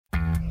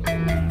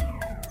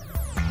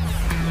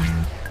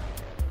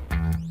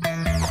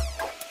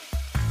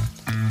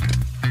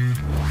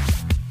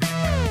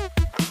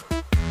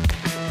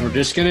We're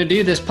just going to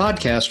do this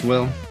podcast,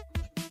 Will.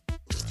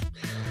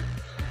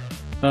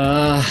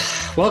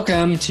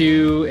 Welcome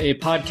to a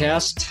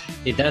podcast,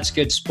 a That's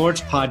Good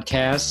Sports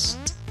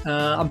podcast.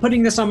 I'm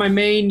putting this on my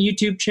main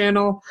YouTube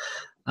channel.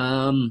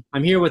 I'm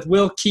here with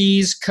Will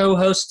Keys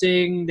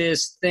co-hosting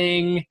this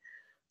thing.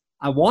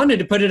 I wanted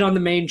to put it on the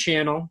main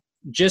channel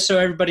just so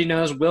everybody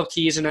knows Will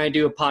Keys and I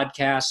do a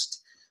podcast.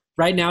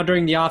 Right now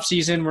during the off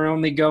season, we're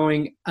only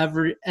going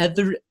every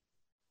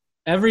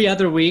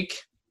other week,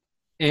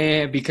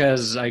 and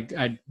because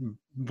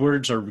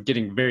words are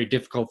getting very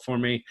difficult for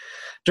me.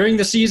 During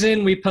the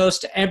season, we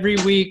post every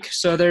week,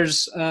 so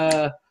there's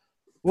a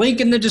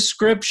link in the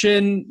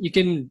description. You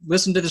can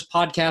listen to this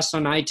podcast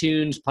on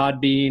iTunes,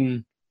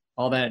 Podbean,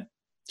 all that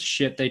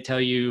shit they tell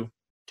you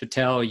to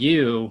tell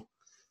you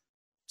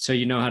so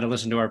you know how to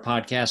listen to our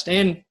podcast.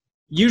 And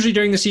usually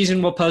during the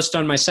season, we'll post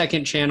on my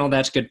second channel,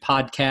 That's Good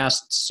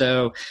Podcasts.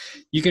 So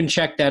you can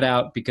check that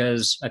out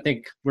because I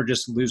think we're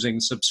just losing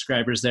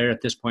subscribers there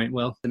at this point,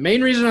 Will. The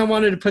main reason I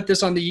wanted to put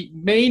this on the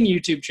main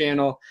YouTube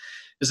channel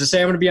is to say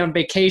I'm going to be on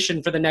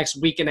vacation for the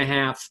next week and a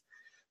half.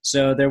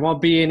 So there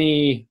won't be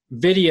any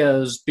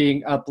videos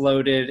being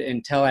uploaded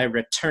until I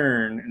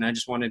return. And I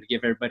just wanted to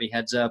give everybody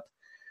heads up.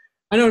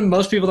 I know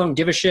most people don't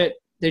give a shit.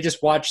 They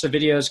just watch the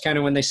videos kind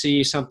of when they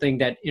see something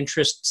that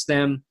interests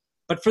them.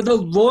 But for the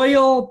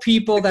loyal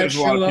people that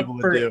show up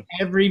for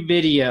every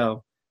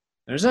video,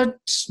 there's a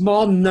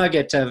small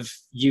nugget of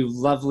you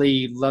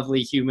lovely,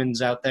 lovely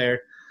humans out there,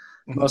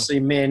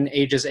 mostly men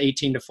ages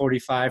 18 to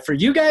 45. For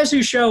you guys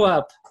who show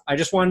up, I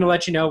just wanted to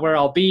let you know where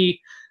I'll be,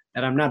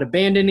 that I'm not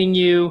abandoning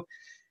you,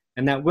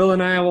 and that Will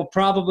and I will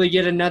probably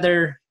get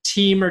another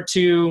team or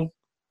two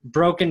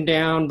broken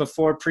down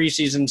before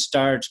preseason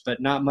starts,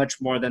 but not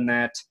much more than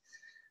that.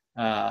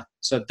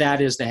 So that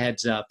is the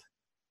heads up.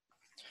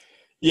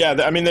 Yeah,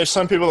 I mean, there's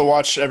some people that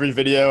watch every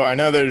video. I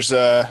know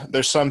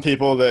there's some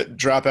people that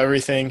drop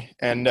everything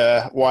and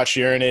watch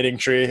Urinating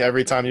Tree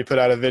every time you put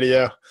out a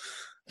video,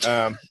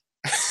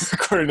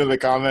 according to the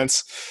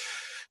comments.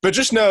 But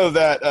just know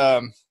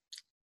that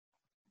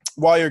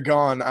while you're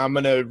gone, I'm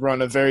going to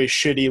run a very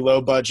shitty,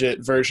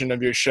 low-budget version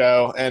of your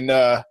show.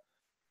 And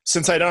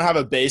since I don't have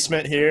a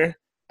basement here,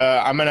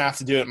 I'm going to have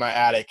to do it in my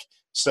attic.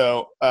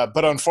 So,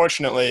 but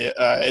unfortunately,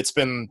 it's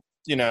been,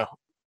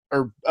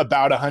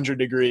 about 100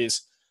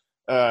 degrees.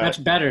 That's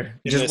better.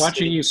 Just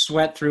watching you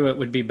sweat through it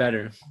would be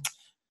better.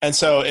 And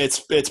so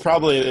it's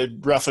probably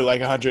roughly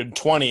like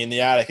 120 in the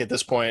attic at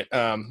this point.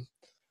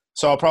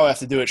 So I'll probably have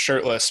to do it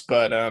shirtless,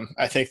 but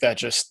I think that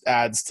just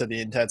adds to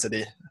the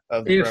intensity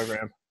of the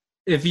program.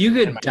 If you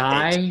could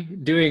die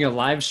doing a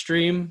live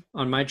stream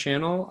on my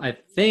channel, I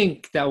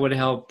think that would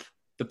help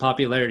the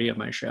popularity of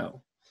my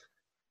show.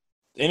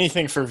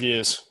 Anything for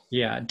views.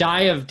 Yeah,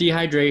 die of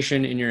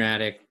dehydration in your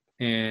attic.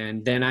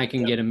 And then I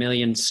can get 1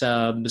 million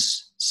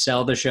subs,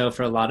 sell the show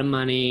for a lot of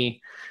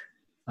money.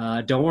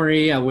 Don't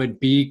worry, I would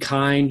be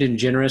kind and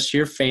generous to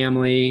your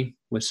family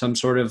with some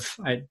sort of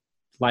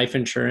life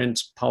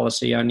insurance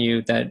policy on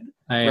you that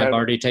I have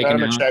already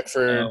taken out. A check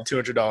for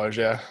 $200,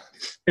 yeah.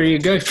 There you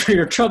go for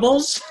your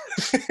troubles.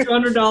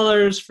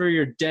 $200 for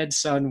your dead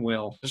son,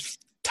 Will.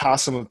 Just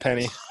toss him a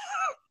penny.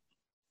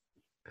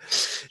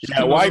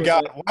 Yeah,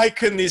 why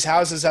couldn't these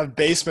houses have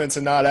basements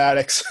and not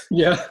attics?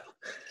 Yeah.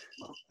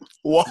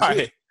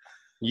 Why?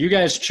 You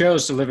guys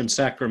chose to live in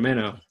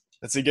Sacramento.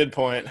 That's a good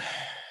point.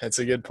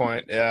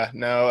 Yeah.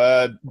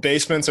 No,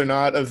 basements are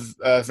not of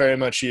very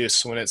much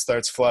use when it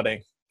starts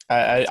flooding.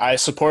 I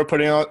support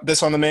putting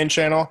this on the main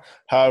channel.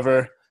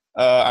 However,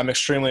 I'm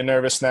extremely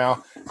nervous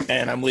now,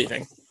 and I'm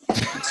leaving.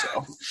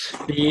 So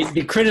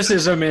the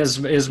criticism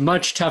is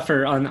much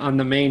tougher on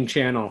the main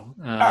channel.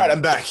 All right,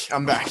 I'm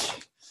back.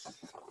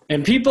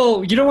 And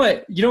people, you know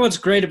what's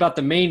great about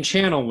the main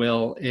channel,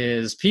 Will,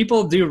 is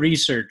people do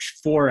research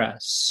for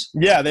us.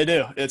 Yeah, they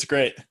do. It's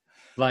great.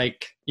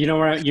 Like, you know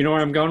where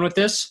I'm going with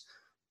this?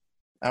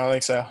 I don't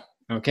think so.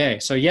 Okay,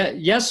 so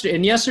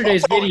in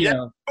yesterday's video,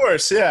 yeah, of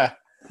course, yeah.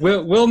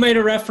 Will made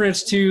a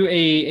reference to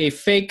a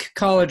fake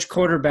college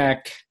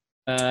quarterback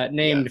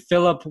named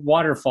Philip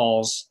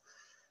Waterfalls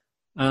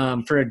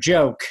for a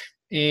joke,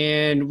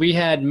 and we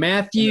had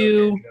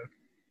Matthew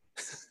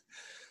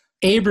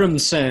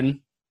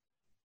Abramson,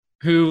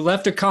 who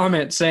left a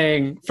comment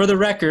saying, for the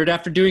record,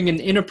 after doing an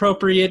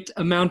inappropriate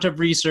amount of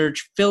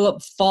research,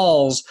 Philip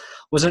Falls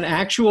was an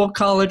actual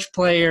college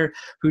player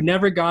who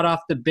never got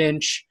off the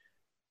bench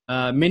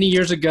many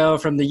years ago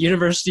from the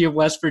University of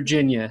West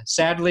Virginia.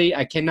 Sadly,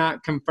 I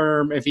cannot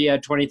confirm if he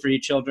had 23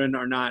 children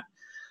or not.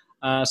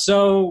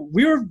 So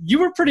you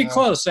were pretty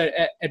close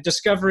at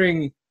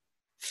discovering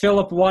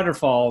Philip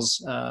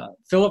Waterfalls.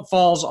 Philip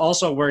Falls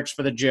also works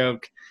for the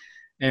joke.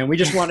 And we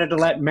just wanted to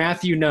let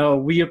Matthew know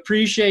we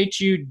appreciate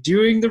you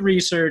doing the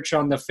research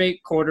on the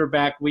fake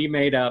quarterback we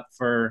made up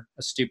for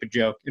a stupid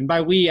joke. And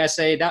by we, I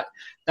say that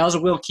was a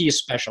Will Keys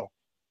special.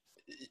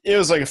 It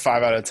was like a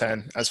 5 out of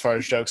 10 as far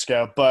as jokes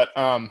go. But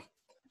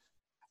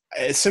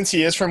since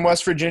he is from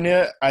West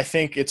Virginia, I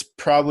think it's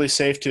probably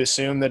safe to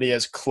assume that he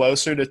has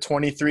closer to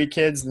 23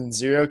 kids than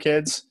 0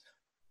 kids,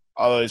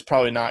 although he's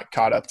probably not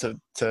caught up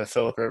to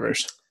Phillip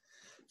Rivers.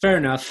 Fair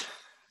enough.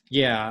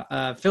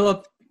 Yeah,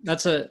 Philip,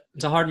 it's a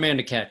hard man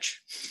to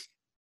catch.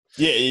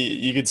 Yeah,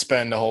 you could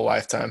spend a whole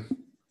lifetime.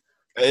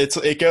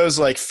 It goes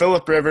like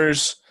Philip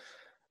Rivers,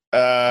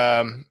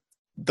 the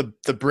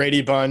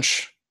Brady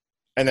Bunch,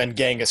 and then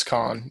Genghis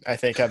Khan. I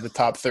think have the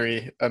top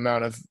three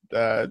amount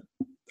of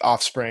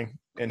offspring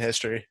in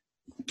history.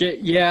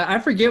 Yeah, I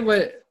forget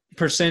what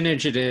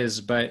percentage it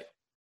is, but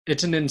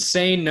it's an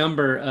insane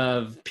number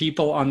of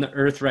people on the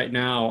earth right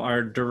now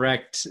are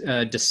direct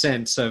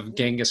descendants of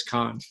Genghis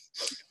Khan.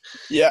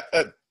 Yeah,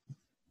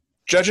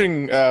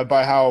 judging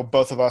by how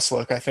both of us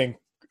look, I think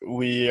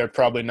we are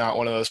probably not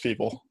one of those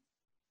people.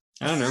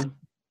 I don't know.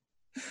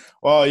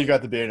 Well, you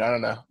got the beard. I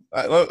don't know.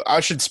 I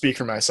should speak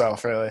for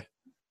myself, really.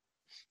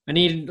 I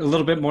need a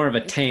little bit more of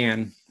a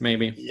tan,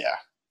 maybe. Yeah.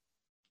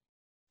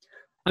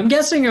 I'm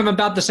guessing I'm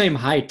about the same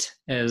height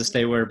as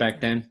they were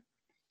back then.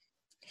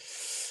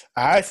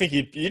 I think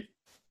you could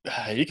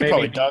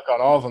probably dunk on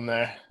all of them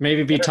there.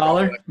 Maybe be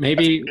taller.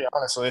 Maybe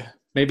honestly,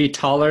 maybe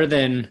taller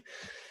than.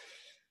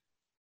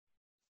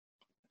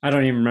 I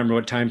don't even remember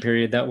what time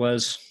period that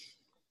was.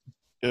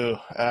 Ooh,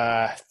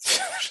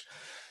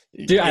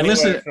 dude, I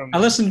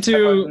listened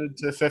to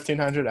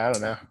 1500. I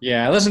don't know.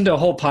 Yeah, I listened to a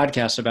whole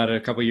podcast about it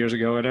a couple years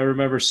ago, and I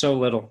remember so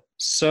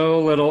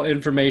little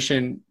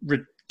information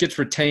gets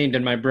retained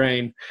in my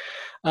brain.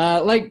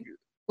 Like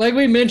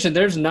we mentioned,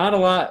 there's not a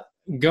lot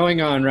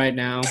going on right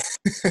now.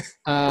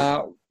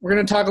 We're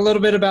going to talk a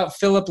little bit about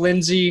Philip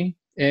Lindsay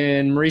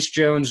and Maurice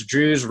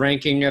Jones-Drew's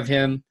ranking of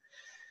him.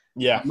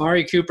 Yeah.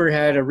 Amari Cooper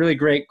had a really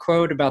great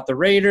quote about the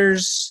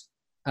Raiders,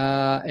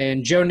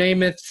 and Joe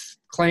Namath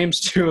claims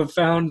to have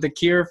found the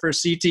cure for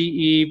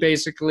CTE,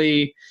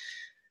 basically,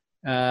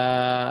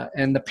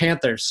 and the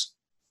Panthers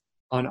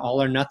on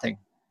All or Nothing.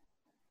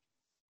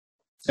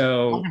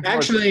 So,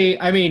 actually,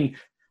 I mean,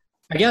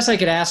 I guess I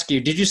could ask you,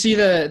 did you see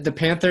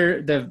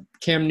the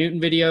Cam Newton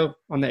video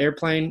on the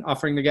airplane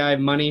offering the guy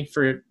money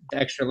for the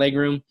extra leg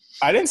room?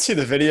 I didn't see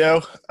the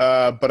video,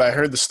 but I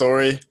heard the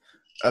story.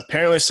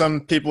 Apparently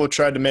some people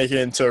tried to make it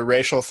into a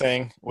racial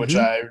thing, which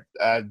I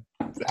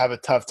have a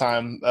tough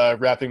time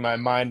wrapping my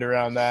mind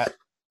around that.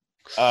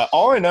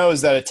 All I know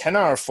is that a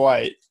 10-hour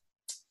flight,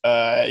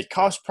 it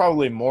costs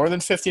probably more than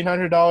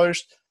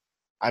 $1,500.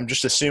 I'm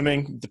just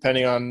assuming,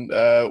 depending on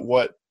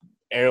what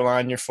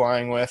airline you're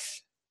flying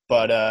with.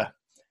 But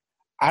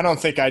I don't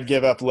think I'd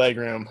give up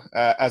legroom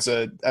as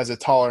a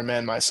taller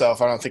man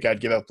myself. I don't think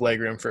I'd give up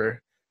legroom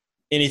for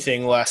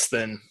anything less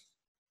than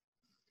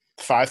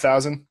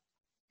 $5,000.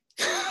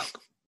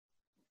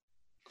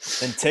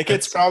 And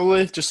tickets,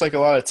 probably, just like a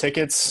lot of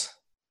tickets.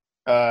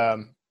 Now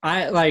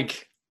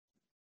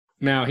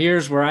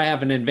here's where I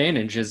have an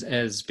advantage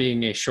as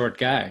being a short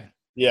guy.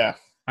 Yeah.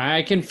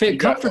 I can fit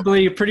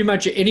comfortably pretty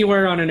much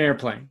anywhere on an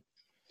airplane.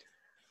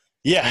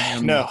 Yeah,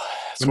 no.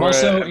 I'm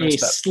also a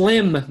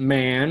slim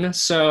man,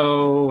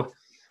 so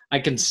I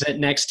can sit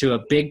next to a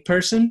big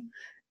person,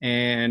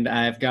 and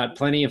I've got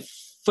plenty of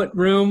foot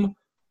room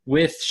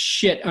with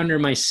shit under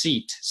my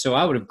seat. So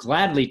I would have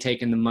gladly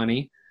taken the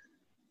money.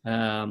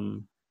 I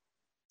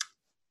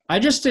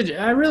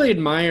really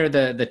admire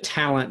the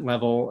talent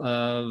level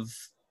of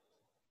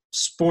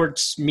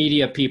sports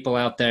media people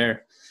out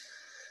there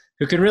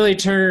who can really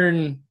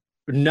turn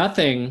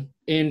nothing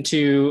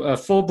into a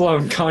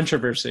full-blown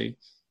controversy.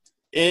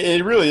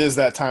 It really is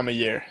that time of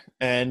year,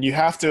 and you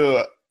have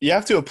to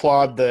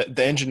applaud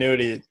the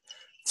ingenuity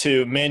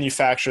to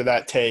manufacture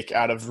that take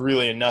out of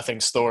really a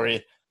nothing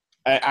story.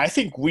 I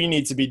think we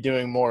need to be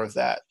doing more of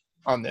that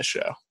on this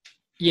show.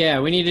 Yeah,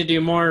 we need to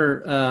do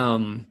more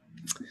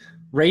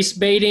race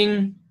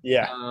baiting.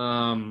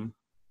 Yeah.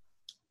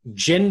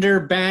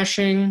 Gender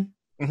bashing.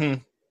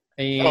 Mm-hmm.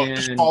 And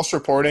just false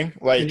reporting,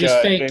 like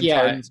just fake,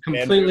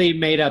 completely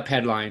made up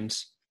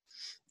headlines.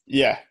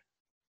 Yeah,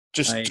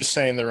 just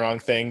saying the wrong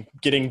thing,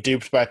 getting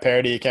duped by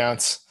parody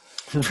accounts.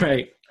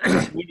 Right.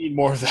 We need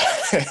more of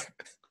that.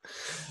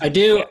 I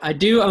do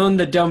own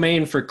the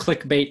domain for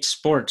Clickbait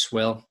Sports,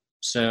 Will.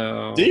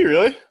 So. Do you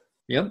really?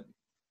 Yep.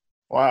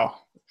 Wow.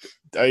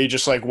 Are you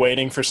just like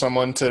waiting for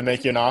someone to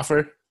make you an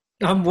offer?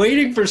 I'm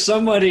waiting for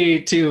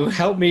somebody to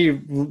help me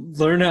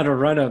learn how to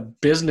run a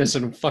business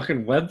and a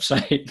fucking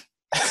website.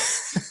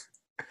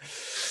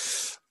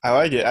 I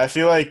like it. I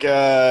feel like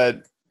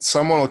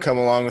someone will come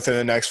along within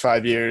the next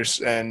 5 years,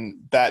 and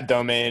that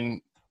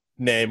domain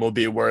name will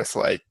be worth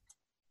like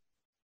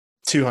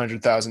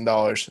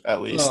 $200,000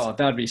 at least. Oh,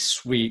 that'd be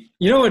sweet.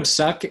 You know what would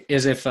suck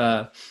is if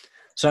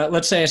so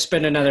let's say I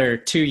spend another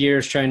 2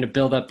 years trying to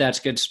build up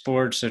That's Good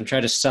Sports and try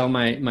to sell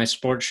my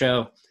sports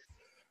show,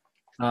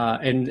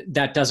 and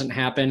that doesn't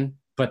happen.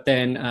 But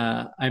then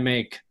I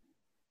make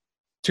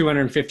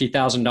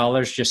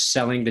 $250,000 just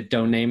selling the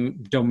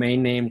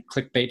domain name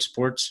Clickbait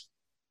Sports.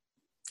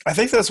 I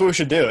think that's what we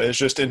should do, is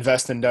just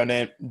invest in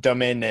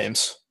domain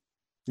names.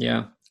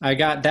 Yeah. I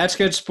got That's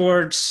Good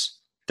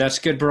Sports, That's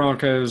Good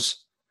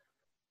Broncos,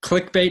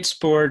 Clickbait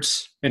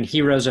Sports, and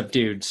Heroes of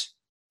Dudes.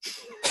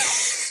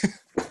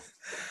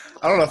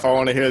 I don't know if I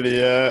want to hear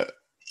the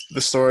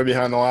story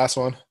behind the last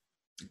one.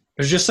 It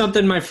was just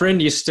something my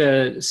friend used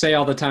to say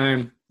all the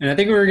time. And I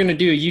think we were going to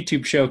do a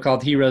YouTube show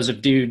called Heroes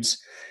of Dudes.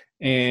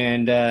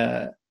 And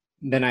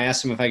then I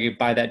asked him if I could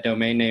buy that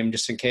domain name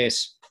just in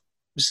case.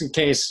 Just in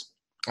case.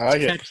 I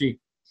like It's it. catchy.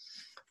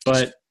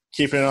 But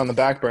Keeping it on the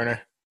back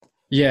burner.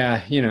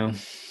 yeah,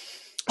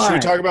 Should we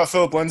talk about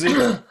Philip Lindsay?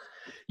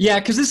 Yeah,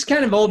 because this is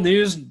kind of old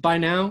news by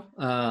now.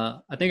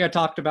 I think I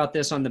talked about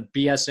this on the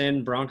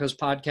BSN Broncos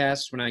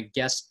podcast when I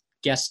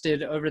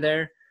guested over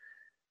there.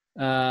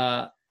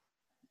 But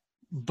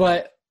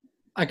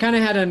I kind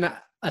of had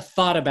a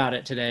thought about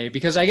it today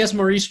because I guess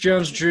Maurice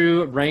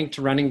Jones-Drew ranked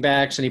running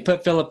backs, and he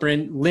put Philip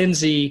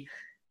Lindsay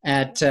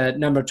at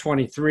number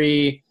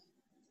 23.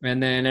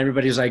 And then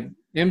everybody's like,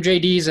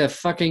 MJD's a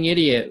fucking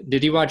idiot.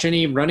 Did he watch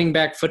any running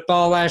back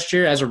football last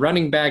year? As a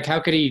running back, how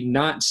could he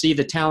not see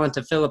the talent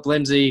of Philip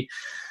Lindsay?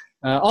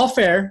 All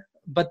fair.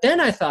 But then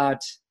I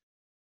thought,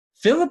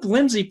 Philip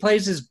Lindsay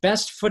plays his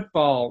best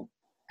football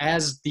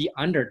as the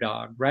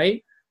underdog,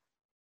 right?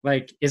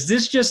 Like, is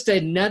this just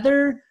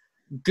another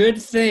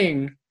good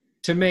thing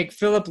to make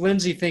Philip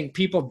Lindsay think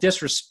people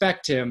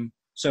disrespect him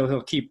so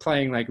he'll keep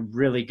playing like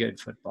really good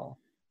football?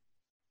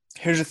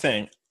 Here's the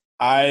thing.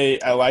 I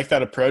like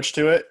that approach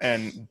to it,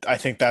 and I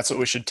think that's what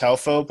we should tell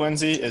Philip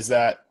Lindsay is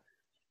that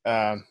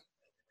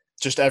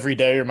just every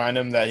day remind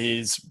him that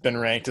he's been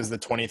ranked as the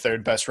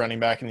 23rd best running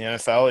back in the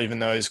NFL, even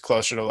though he's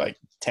closer to like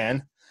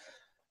 10.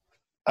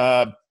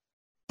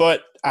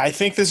 But I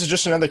think this is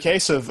just another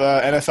case of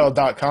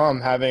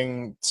NFL.com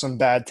having some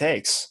bad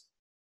takes.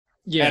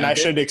 Yeah, and I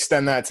should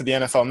extend that to the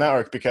NFL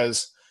Network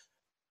because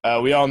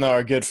we all know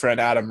our good friend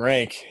Adam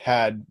Rank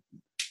had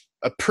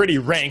a pretty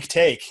rank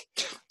take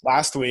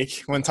last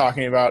week when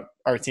talking about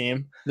our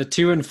team. The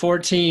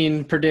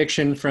 2-14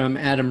 prediction from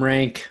Adam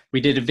Rank.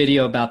 We did a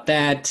video about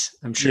that.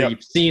 I'm sure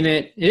you've seen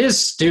it. It is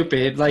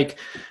stupid.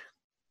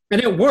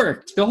 And it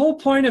worked. The whole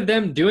point of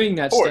them doing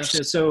that stuff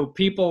is so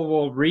people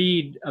will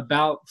read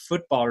about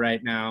football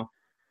right now,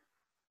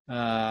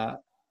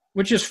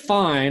 which is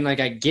fine.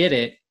 Like, I get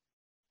it.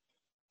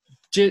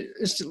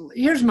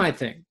 Here's my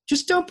thing.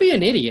 Just don't be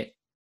an idiot.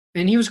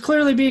 And he was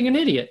clearly being an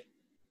idiot.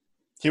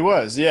 He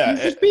was, yeah. He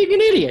was just being an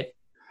idiot.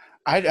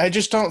 I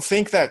just don't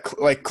think that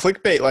like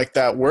clickbait like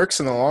that works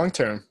in the long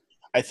term.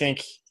 I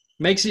think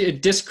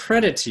it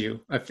discredits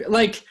you. I feel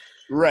like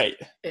right.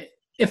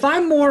 If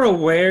I'm more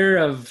aware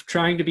of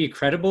trying to be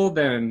credible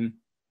than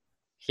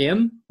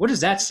him, what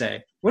does that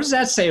say? What does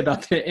that say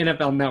about the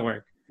NFL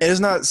Network? It does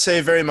not say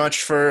very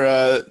much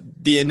for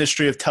the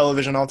industry of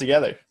television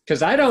altogether.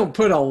 Because I don't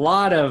put a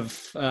lot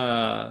of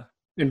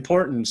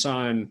importance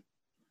on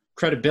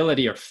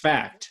credibility or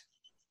fact.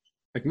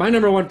 Like, my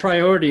number one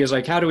priority is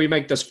like, how do we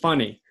make this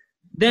funny?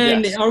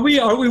 Then yes. Are we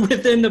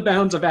within the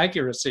bounds of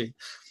accuracy?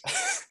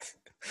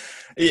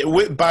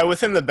 By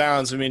within the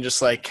bounds, I mean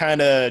just like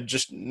kind of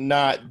just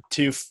not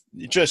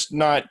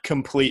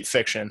complete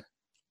fiction.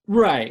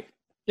 Right.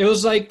 It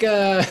was like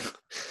I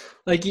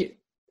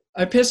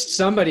pissed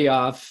somebody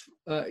off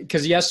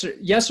because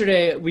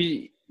yesterday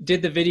we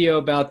did the video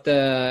about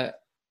the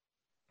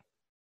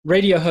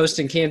radio host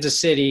in Kansas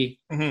City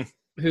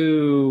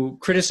who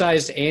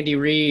criticized Andy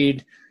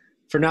Reid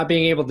for not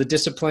being able to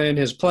discipline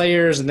his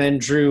players, and then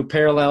drew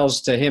parallels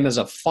to him as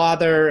a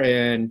father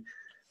and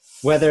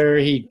whether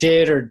he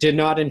did or did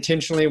not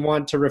intentionally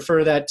want to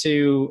refer that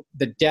to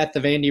the death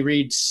of Andy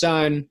Reid's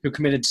son who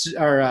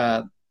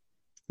died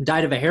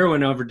of a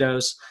heroin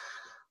overdose.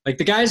 Like,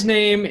 the guy's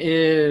name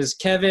is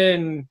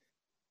Kevin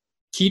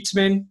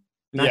Kietzman,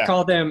 and I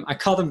called him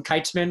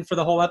Kitesman for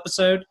the whole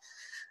episode,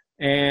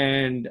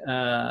 and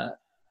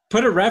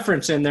put a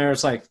reference in there.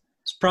 It's like,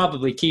 it's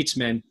probably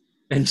Kietzman,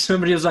 and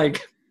somebody was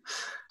like,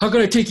 how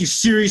can I take you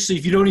seriously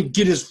if you don't even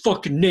get his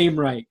fucking name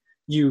right?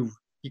 I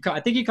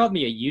think he called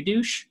me a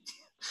you-douche.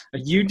 A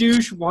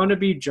you-douche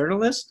wannabe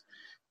journalist. I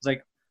was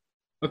like,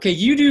 okay,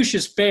 you-douche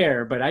is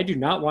fair, but I do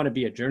not want to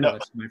be a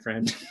journalist, my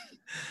friend.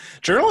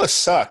 Journalists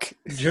suck.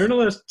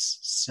 Journalists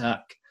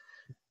suck.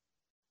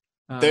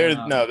 They're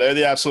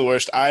the absolute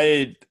worst.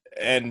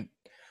 And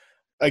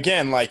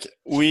again, like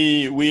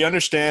we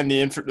understand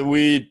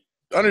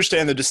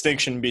the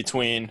distinction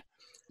between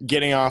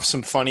getting off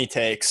some funny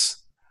takes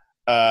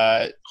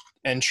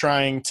and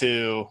trying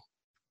to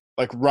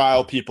like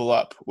rile people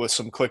up with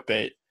some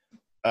clickbait,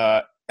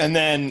 and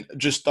then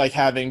just like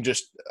having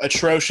just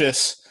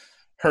atrocious,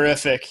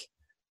 horrific,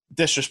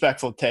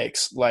 disrespectful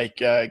takes like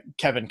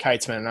Kevin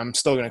Kietzman. I'm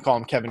still going to call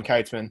him Kevin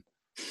Kietzman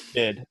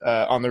did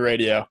on the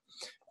radio.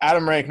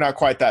 Adam Rank, not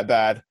quite that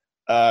bad.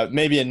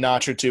 Maybe a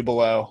notch or two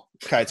below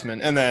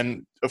Kietzman. And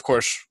then, of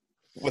course,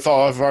 with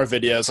all of our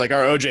videos, like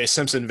our O.J.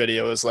 Simpson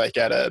video is like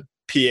at a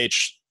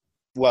pH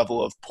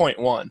level of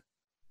 0.1.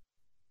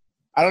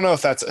 I don't know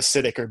if that's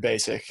acidic or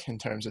basic in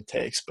terms of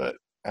takes, but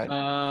I'm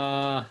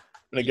going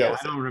to go with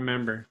it. I don't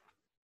remember.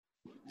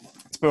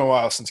 It's been a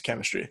while since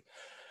chemistry.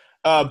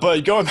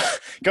 But going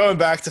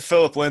back to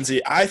Philip Lindsay,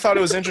 I thought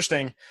it was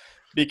interesting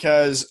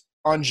because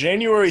on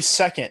January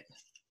 2nd,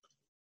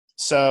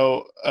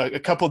 so a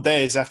couple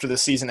days after the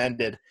season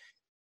ended,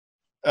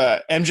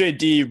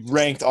 MJD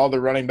ranked all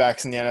the running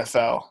backs in the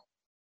NFL.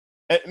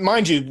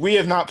 Mind you, we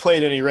have not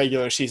played any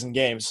regular season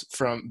games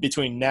from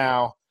between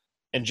now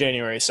in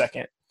January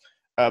 2nd.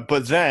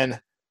 But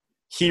then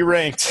he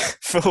ranked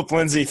Philip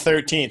Lindsay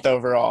 13th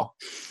overall.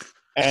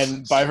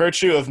 And by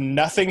virtue of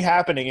nothing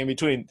happening in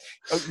between,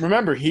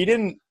 remember, he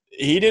didn't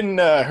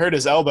hurt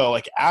his elbow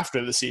like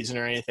after the season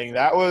or anything.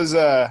 That was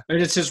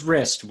it's his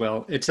wrist,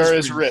 Will. It's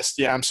his wrist.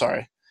 Yeah, I'm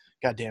sorry.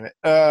 God damn it.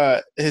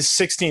 His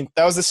 16th.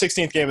 That was the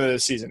 16th game of the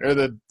season, or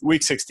the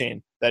week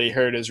 16 that he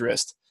hurt his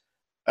wrist.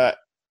 And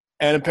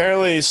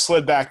apparently he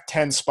slid back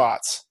 10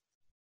 spots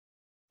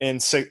in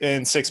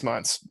 6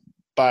 months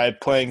by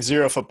playing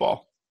zero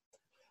football.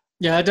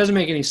 Yeah, that doesn't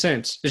make any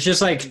sense. It's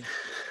just like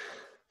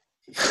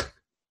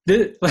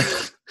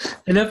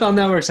NFL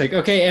Network's like,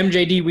 okay,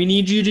 MJD, we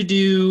need you to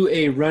do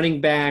a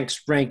running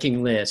backs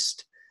ranking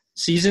list.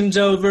 Season's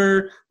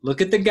over.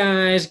 Look at the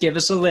guys. Give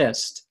us a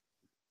list.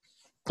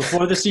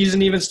 Before the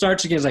season even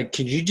starts again, it's like,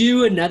 can you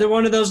do another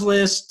one of those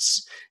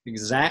lists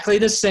exactly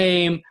the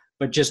same,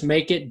 but just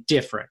make it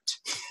different?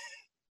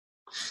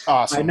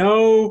 Awesome. I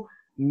know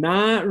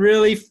not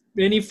really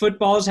any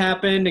football has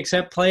happened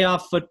except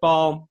playoff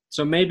football,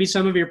 so maybe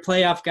some of your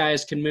playoff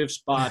guys can move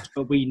spots,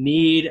 but we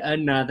need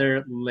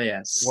another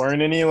list.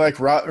 Weren't any like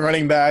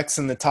running backs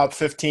in the top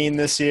 15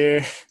 this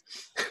year?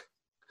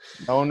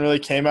 No one really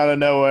came out of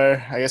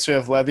nowhere. I guess we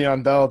have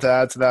Le'Veon Bell to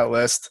add to that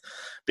list.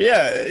 But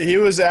yeah, he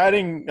was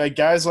adding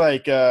guys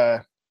like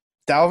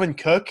Dalvin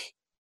Cook,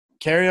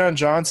 Kerryon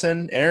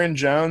Johnson, Aaron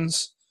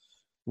Jones,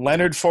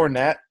 Leonard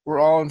Fournette were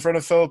all in front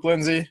of Philip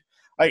Lindsay.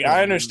 Like,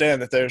 I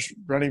understand that there's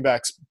running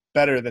backs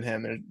better than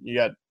him. You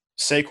got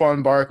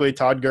Saquon Barkley,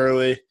 Todd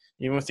Gurley,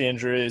 even with the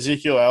injury,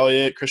 Ezekiel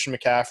Elliott, Christian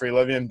McCaffrey,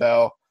 Le'Veon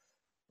Bell.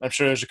 I'm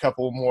sure there's a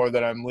couple more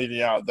that I'm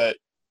leaving out that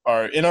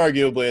are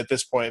inarguably at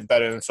this point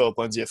better than Philip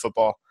Lindsay at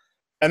football.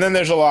 And then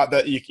there's a lot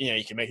that you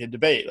can make a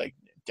debate, like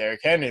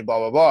Derrick Henry, blah,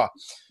 blah, blah.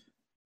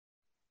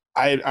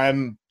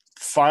 I'm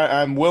fine.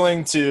 I'm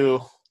willing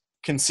to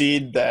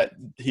concede that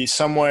he's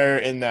somewhere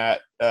in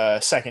that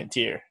second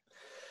tier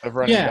of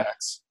running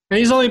backs. And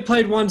he's only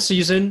played one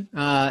season.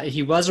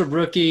 He was a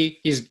rookie.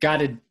 He's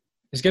going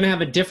to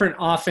have a different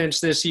offense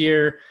this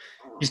year.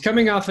 He's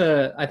coming off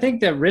I think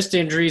the wrist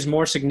injury is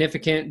more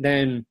significant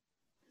than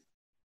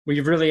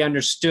we've really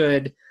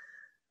understood.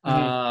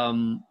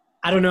 Mm-hmm.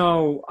 I don't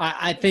know.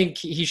 I think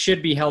he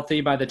should be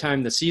healthy by the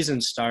time the season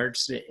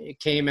starts. It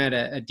came at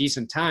a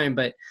decent time,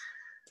 but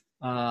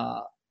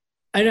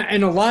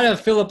and a lot of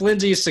Philip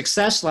Lindsay's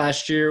success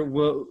last year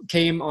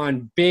came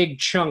on big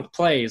chunk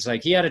plays.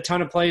 Like, he had a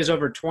ton of plays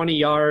over 20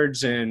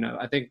 yards and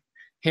I think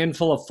a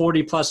handful of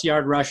 40-plus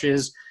yard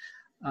rushes.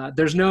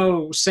 There's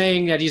no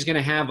saying that he's going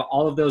to have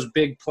all of those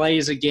big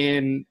plays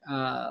again.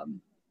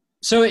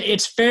 So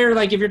it's fair.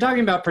 Like, if you're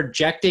talking about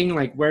projecting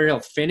like where he'll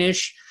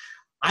finish,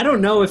 I don't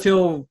know if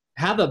he'll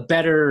have a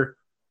better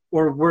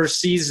or worse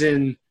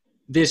season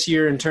this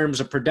year in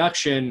terms of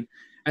production.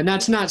 And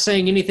that's not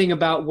saying anything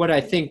about what I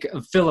think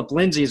of Philip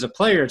Lindsay as a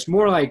player. It's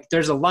more like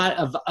there's a lot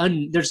of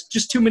there's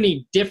just too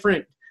many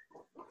different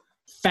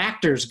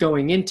factors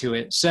going into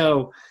it.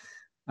 So,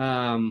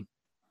 and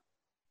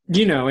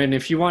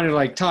if you want to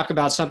like talk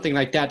about something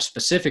like that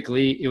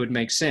specifically, it would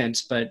make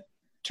sense. But in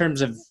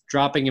terms of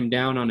dropping him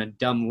down on a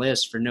dumb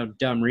list for no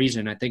dumb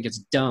reason, I think it's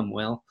dumb,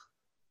 Will.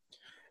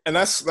 And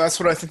that's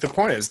what I think the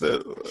point is.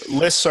 The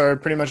lists are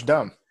pretty much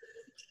dumb.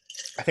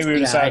 I think we've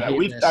decided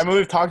that.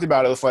 We've talked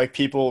about it with like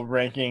people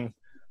ranking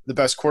the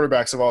best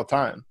quarterbacks of all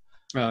time.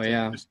 Oh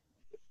yeah.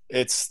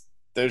 There's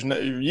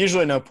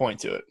usually no point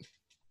to it.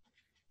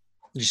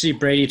 Did you see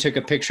Brady took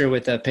a picture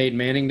with Peyton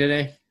Manning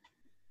today?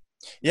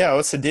 Yeah,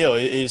 what's the deal?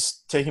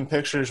 He's taking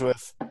pictures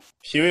with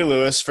Huey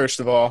Lewis, first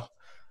of all.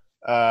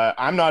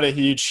 I'm not a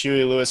huge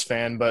Huey Lewis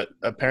fan, but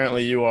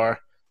apparently you are.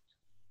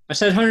 I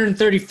said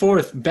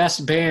 134th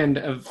best band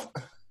of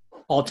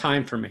all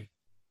time for me.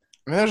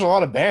 I mean, there's a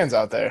lot of bands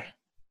out there.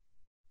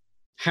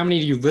 How many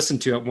do you listen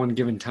to at one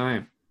given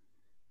time?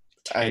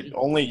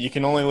 You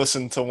can only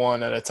listen to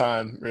one at a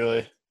time,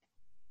 really.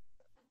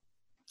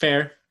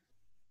 Fair.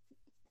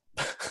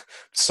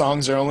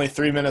 Songs are only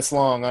 3 minutes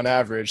long on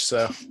average,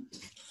 so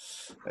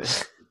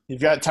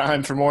you've got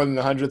time for more than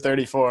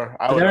 134.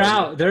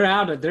 They're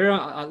out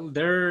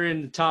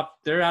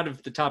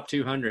of the top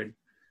 200.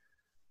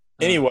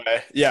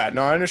 Anyway, yeah,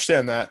 no, I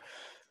understand that.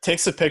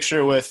 Takes a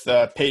picture with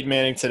Peyton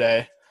Manning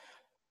today.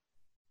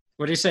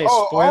 What do you say?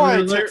 Spoiler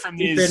alert,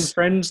 you've been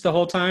friends the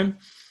whole time?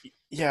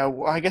 Yeah,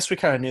 well, I guess we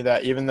kind of knew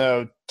that, even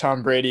though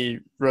Tom Brady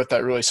wrote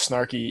that really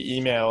snarky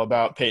email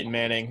about Peyton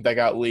Manning that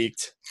got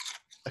leaked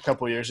a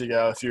couple years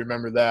ago, if you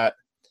remember that.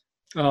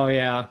 Oh,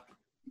 yeah.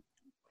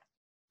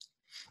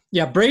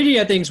 Yeah, Brady,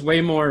 I think, is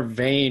way more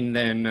vain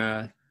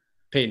than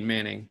Peyton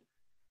Manning.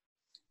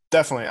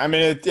 Definitely. I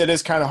mean, it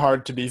is kind of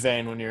hard to be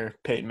vain when you're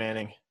Peyton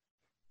Manning.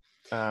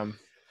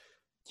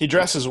 He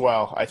dresses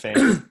well, I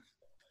think.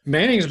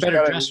 Manning's a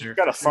better dresser. He's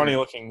got a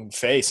funny-looking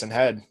face and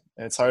head,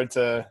 and it's hard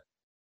to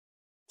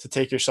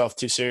take yourself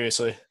too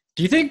seriously.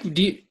 Do you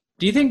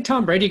think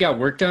Tom Brady got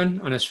work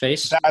done on his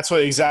face? That's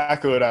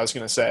exactly what I was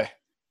going to say.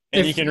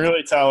 And you can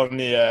really tell in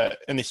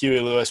the Huey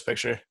Lewis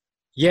picture.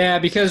 Yeah,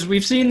 because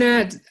we've seen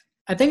that.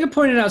 I think I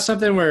pointed out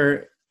something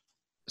where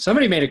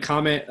somebody made a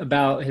comment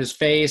about his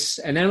face,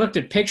 and then I looked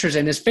at pictures,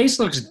 and his face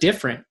looks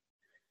different.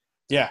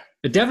 Yeah.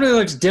 It definitely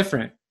looks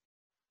different.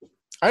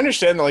 I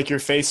understand that, like, your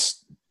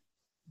face,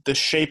 the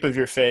shape of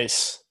your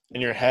face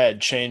and your head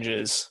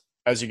changes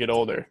as you get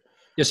older.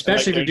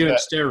 Especially if you're doing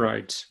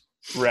steroids.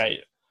 Right.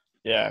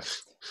 Yeah.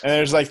 And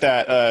there's like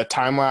that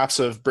time lapse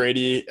of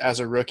Brady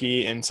as a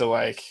rookie into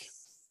like,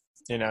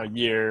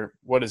 year,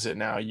 what is it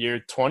now? Year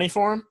 20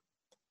 for him?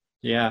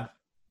 Yeah.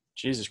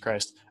 Jesus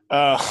Christ.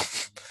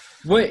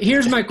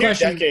 Here's my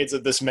question. Decades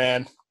of this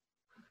man.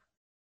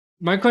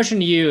 My question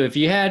to you, if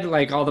you had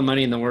like all the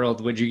money in the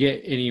world, would you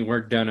get any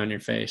work done on your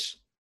face?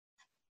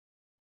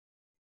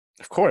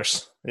 Of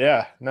course.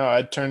 Yeah. No,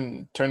 I'd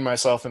turn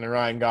myself into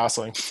Ryan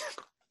Gosling.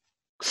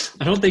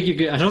 I don't think you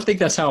could. I don't think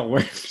that's how it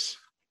works.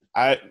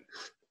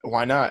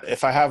 Why not?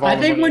 If I have all I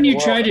the think money when in the you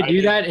world, try to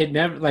do that, it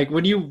never, like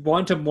when you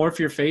want to morph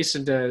your face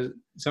into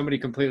somebody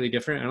completely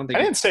different,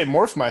 I didn't say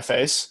morph my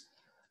face.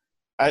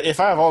 If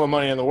I have all the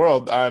money in the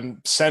world,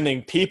 I'm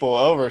sending people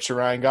over to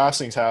Ryan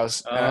Gosling's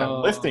house and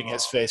I'm lifting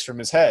his face from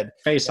his head.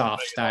 Face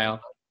off style.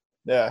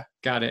 Yeah.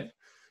 Got it.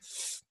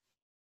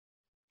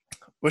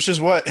 Which is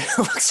what it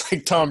looks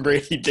like Tom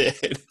Brady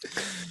did.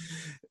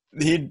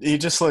 He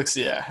just looks,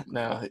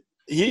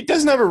 he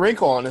doesn't have a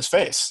wrinkle on his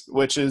face,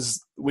 which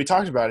is, we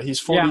talked about it. He's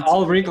 42. Yeah,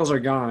 all wrinkles are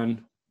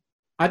gone.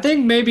 I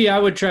think maybe I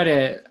would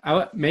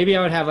maybe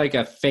I would have like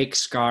a fake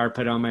scar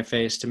put on my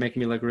face to make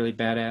me look really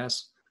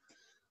badass.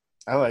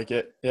 I like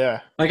it.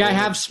 Yeah. Like I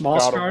have small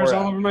scars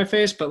all over my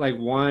face, but like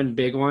one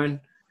big one.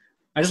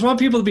 I just want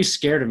people to be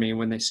scared of me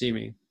when they see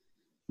me.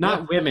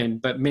 Not women,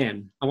 but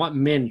men. I want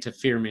men to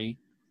fear me.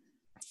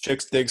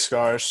 Chicks dig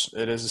scars.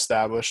 It is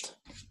established.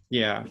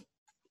 Yeah.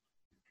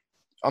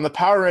 On the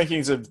power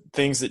rankings of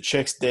things that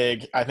chicks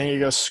dig, I think it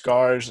goes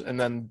scars and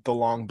then the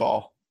long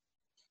ball.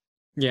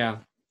 Yeah.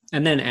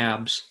 And then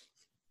abs.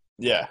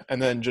 Yeah.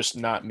 And then just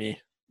not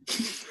me.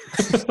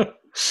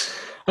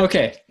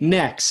 Okay.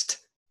 Next.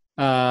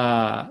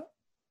 I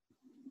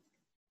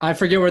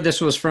forget where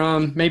this was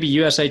from. Maybe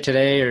USA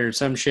Today or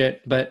some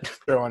shit, but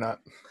sure, why not?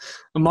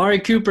 Amari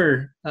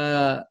Cooper,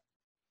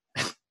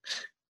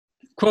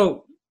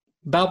 quote,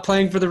 about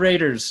playing for the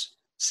Raiders,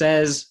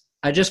 says,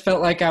 I just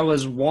felt like I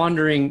was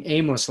wandering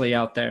aimlessly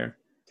out there.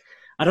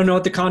 I don't know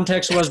what the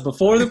context was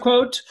before the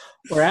quote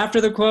or after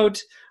the quote,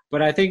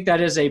 but I think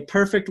that is a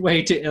perfect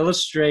way to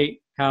illustrate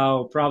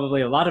how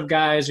probably a lot of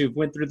guys who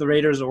went through the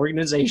Raiders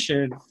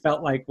organization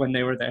felt like when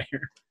they were there.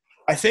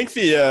 I think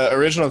the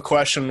original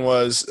question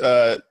was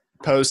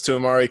posed to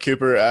Amari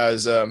Cooper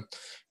as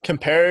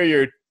compare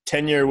your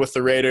tenure with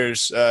the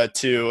Raiders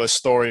to a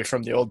story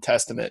from the Old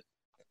Testament.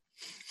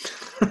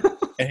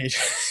 And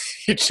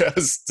he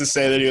chose to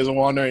say that he was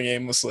wandering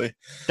aimlessly.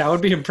 That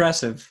would be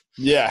impressive.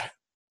 Yeah.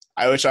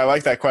 I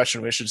like that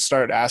question. We should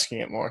start asking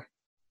it more.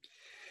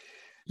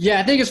 Yeah,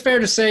 I think it's fair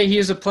to say he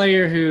is a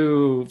player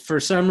who,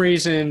 for some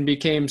reason,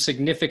 became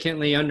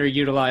significantly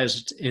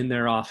underutilized in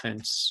their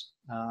offense.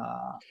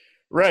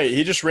 Right.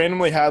 He just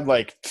randomly had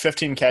like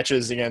 15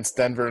 catches against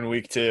Denver in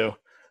week 2.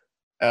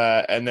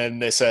 And then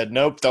they said,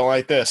 nope, don't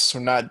like this.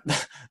 We're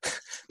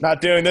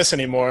not doing this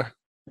anymore.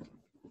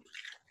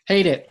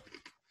 Hate it.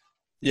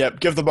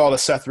 Yep. Give the ball to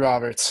Seth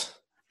Roberts.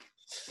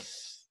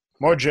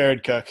 More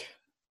Jared Cook.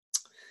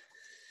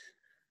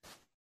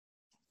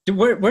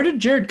 Where did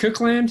Jared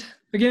Cook land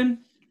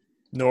again?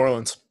 New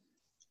Orleans.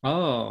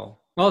 Oh,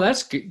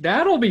 that's good.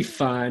 That'll be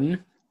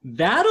fun.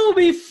 That'll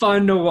be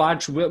fun to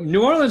watch.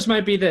 New Orleans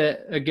might be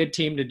a good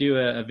team to do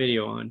a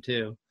video on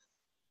too.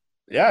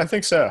 Yeah, I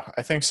think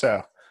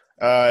so.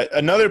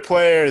 Another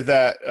player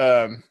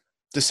that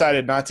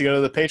decided not to go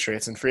to the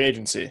Patriots in free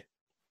agency.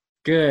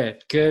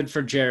 Good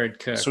for Jared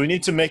Cook. So we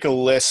need to make a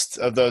list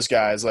of those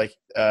guys, like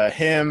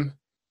him,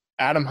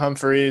 Adam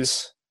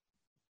Humphries.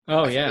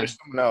 Oh, yeah. There's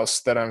someone else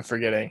that I'm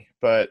forgetting,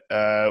 but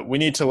we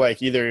need to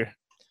like either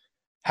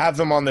have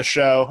them on the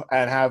show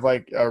and have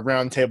like a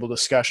roundtable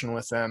discussion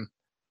with them,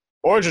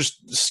 or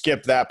just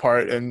skip that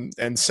part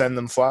and send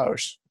them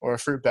flowers or a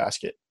fruit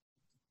basket.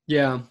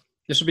 Yeah,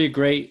 this would be a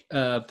great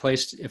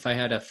place if I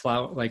had a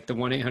flower, like the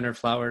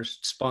 1-800-Flowers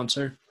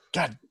sponsor.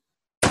 God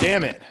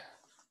damn it.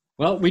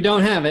 Well, we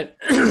don't have it.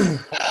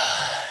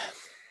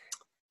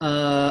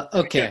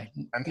 Okay.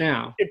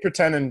 Now. You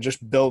pretend and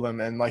just bill them,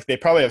 and like they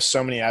probably have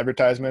so many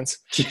advertisements.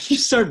 You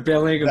start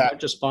billing a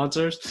bunch of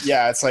sponsors?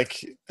 Yeah, it's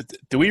like,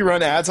 do we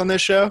run ads on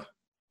this show?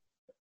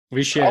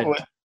 We should. Probably.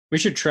 We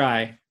should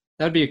try.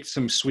 That'd be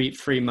some sweet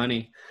free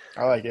money.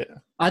 I like it.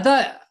 I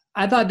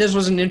thought this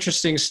was an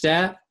interesting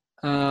stat.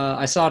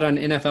 I saw it on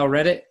NFL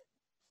Reddit,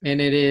 and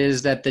it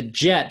is that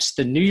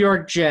the New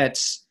York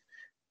Jets,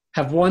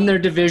 have won their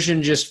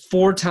division just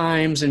 4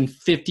 times in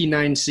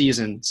 59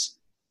 seasons,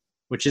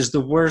 which is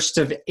the worst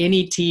of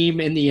any team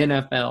in the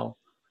NFL.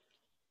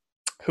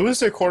 Who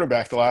was their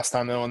quarterback the last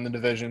time they won the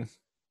division?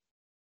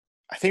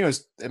 I think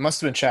it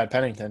must have been Chad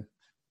Pennington.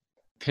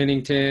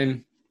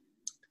 Pennington.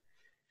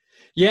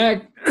 Yeah,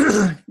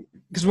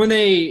 because when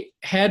they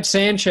had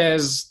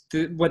Sanchez,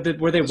 were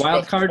they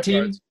wild card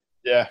team?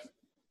 Yeah.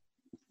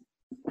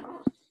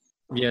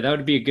 Yeah, that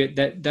would be a good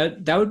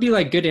that would be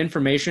like good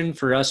information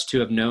for us to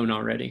have known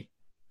already.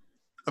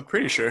 I'm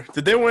pretty sure.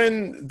 Did they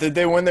win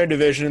their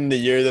division the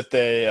year that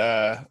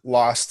they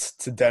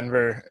lost to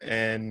Denver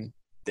in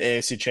the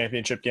AFC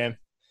Championship game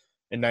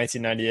in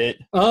 1998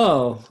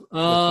 Oh, with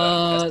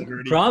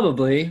Testaverde?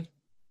 probably.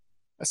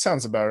 That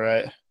sounds about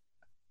right.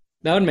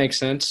 That would make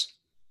sense.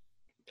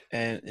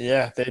 And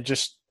yeah, they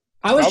just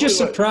I was probably just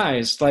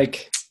surprised.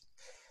 Like,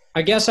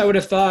 I guess I would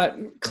have thought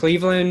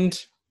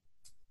Cleveland,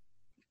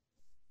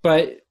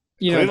 but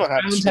the Cleveland had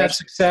a Browns had stretch.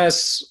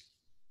 success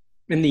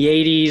in the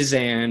 '80s,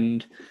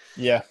 and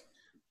Yeah,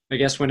 I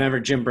guess whenever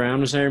Jim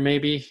Brown was there,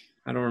 maybe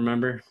I don't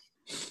remember.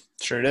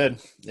 sure did.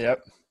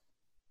 Yep.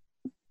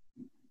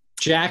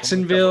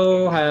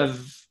 Jacksonville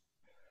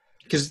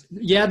because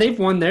they've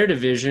won their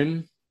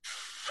division.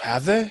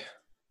 Have they?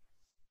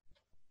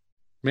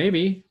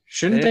 Maybe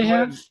shouldn't They they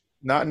won- have?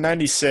 Not in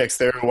 '96.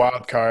 They were a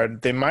wild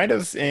card. They might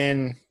have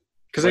in.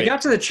 Because they Wait.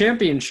 got to the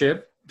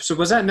championship. So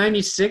was that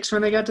 '96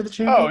 when they got to the Oh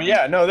championship?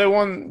 yeah, no, they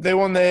won. They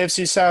won the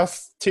AFC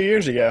South 2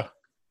 years ago.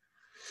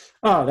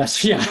 Oh,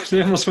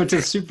 they almost went to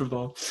the Super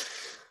Bowl.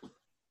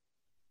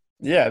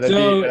 Yeah, they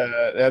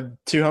had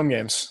 2 home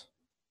games.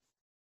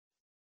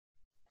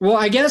 Well,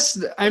 I guess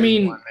One,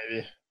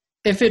 maybe.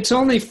 if it's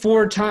only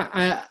 4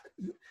 times,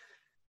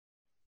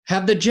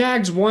 have the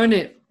Jags won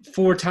it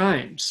 4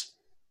 times?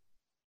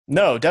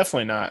 No,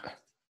 definitely not.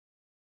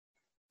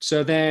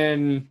 So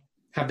then,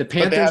 have the But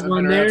they Panthers haven't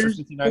won been around for theirs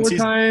 59 4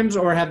 seasons. times,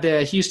 or have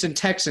the Houston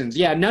Texans?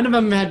 Yeah, none of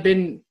them had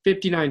been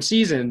 59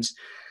 seasons.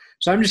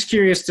 So I'm just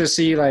curious to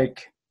see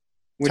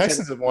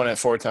Texans have won it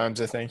 4 times,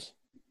 I think.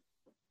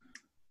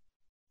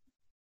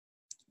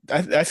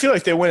 I feel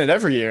like they win it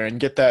every year and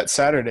get that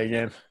Saturday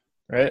game,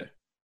 right?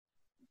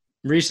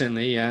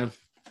 recently. Yeah.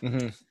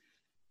 Mm-hmm.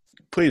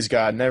 Please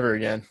God, never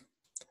again.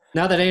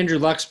 Now that Andrew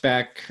Luck's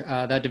back,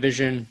 that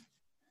division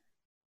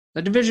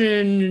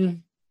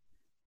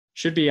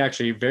should be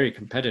actually very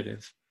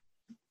competitive.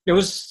 It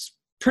was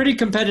pretty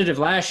competitive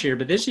last year,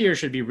 but this year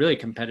should be really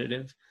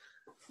competitive.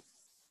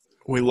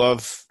 We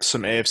love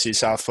some AFC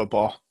South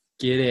football.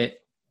 Get it.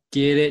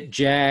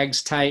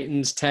 Jags,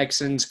 Titans,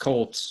 Texans,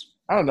 Colts.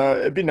 I don't know.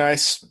 It'd be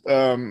nice.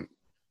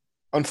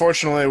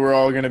 Unfortunately, we're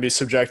all going to be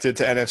subjected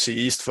to NFC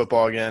East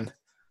football again,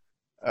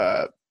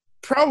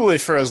 probably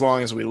for as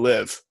long as we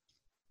live.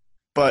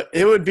 But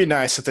it would be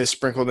nice if they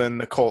sprinkled in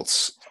the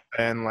Colts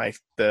and like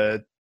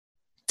the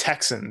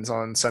Texans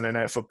on Sunday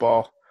Night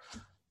Football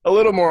a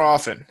little more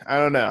often. I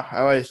don't know.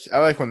 I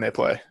like when they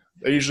play.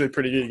 They're usually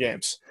pretty good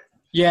games.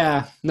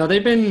 Yeah, no,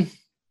 they've been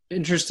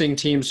interesting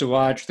teams to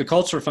watch. The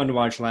Colts were fun to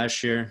watch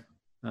last year.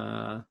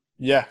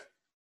 Yeah.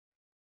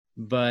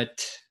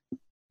 But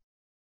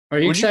are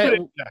you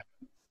excited?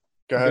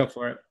 Go ahead. Go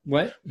for it.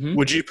 What?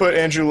 Would you put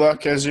Andrew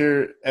Luck as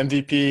your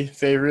MVP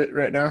favorite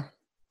right now?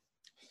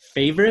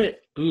 Favorite?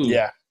 Ooh.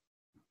 Yeah.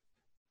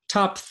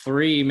 Top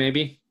 3,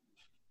 maybe.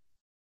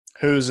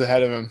 Who's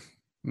ahead of him?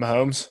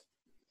 Mahomes?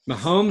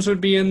 Mahomes would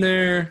be in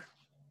there,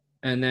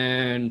 and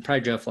then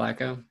probably Joe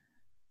Flacco.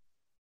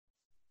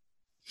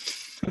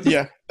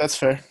 Yeah, that's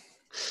fair.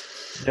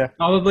 Yeah.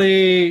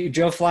 Probably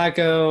Joe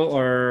Flacco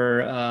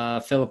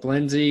or Philip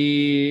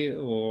Lindsay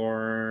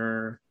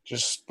or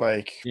Just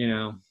like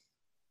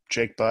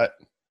Jake Butt.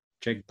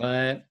 Jake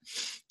Butt.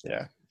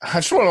 Yeah.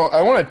 I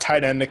want a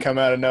tight end to come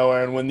out of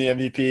nowhere and win the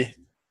MVP.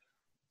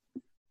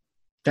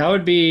 That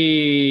would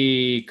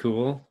be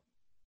cool.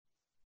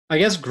 I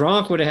guess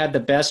Gronk would have had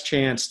the best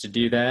chance to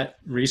do that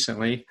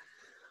recently.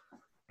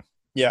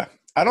 Yeah.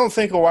 I don't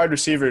think a wide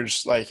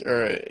receiver's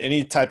or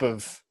any type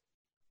of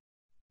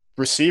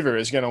receiver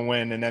is going to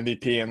win an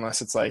MVP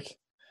unless it's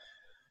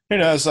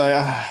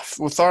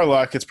with our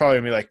luck, it's probably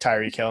going to be like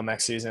Tyreek Hill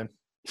next season.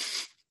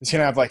 He's going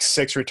to have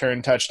 6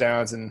 return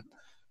touchdowns and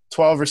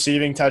 12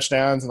 receiving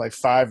touchdowns and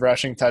 5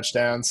 rushing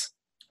touchdowns.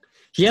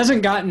 He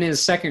hasn't gotten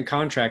his second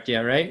contract yet,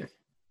 right?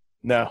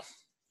 No.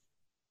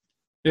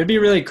 It'd be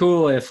really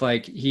cool if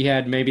he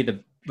had maybe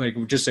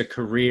just a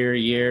career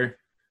year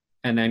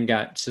and then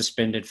got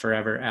suspended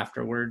forever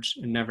afterwards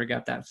and never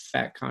got that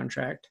fat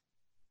contract.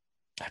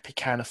 That'd be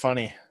kind of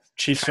funny.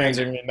 Chiefs fans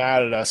are going to be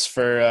mad at us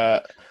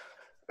for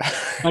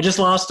I just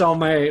lost all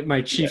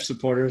my Chiefs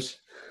supporters.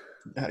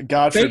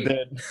 God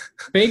forbid.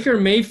 Baker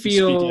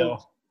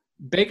Mayfield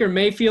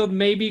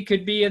maybe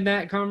could be in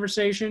that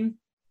conversation.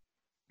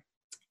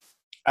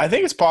 I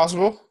think it's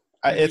possible.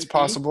 It's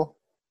possible.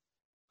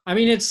 I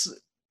mean,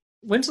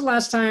 when's the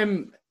last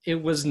time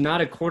it was not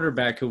a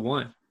quarterback who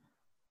won?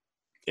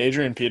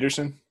 Adrian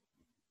Peterson.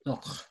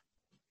 Ugh.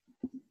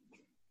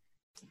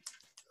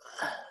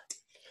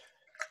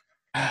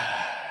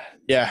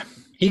 Yeah.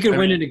 He could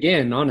win it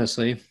again,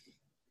 honestly.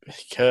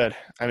 He could.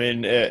 I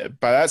mean,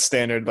 by that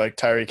standard,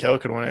 Tyreek Hill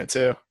could win it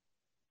too.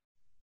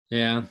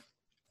 Yeah.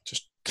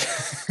 Just.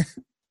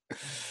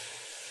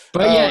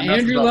 But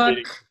Andrew Luck,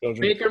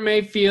 Baker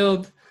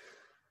Mayfield,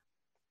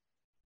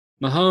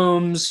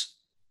 Mahomes,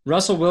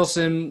 Russell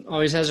Wilson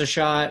always has a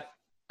shot.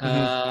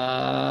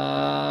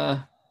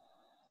 Mm-hmm.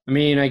 I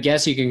mean, I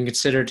guess you can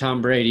consider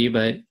Tom Brady,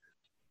 but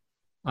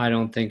I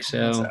don't think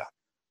so.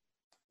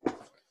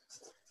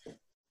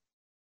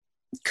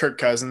 Kirk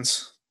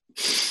Cousins.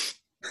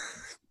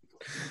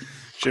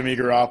 Jimmy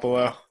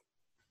Garoppolo.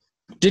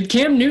 Did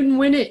Cam Newton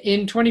win it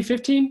in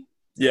 2015?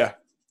 Yeah.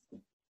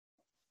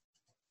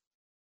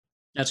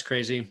 That's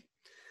crazy.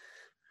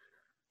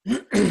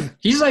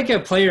 He's like a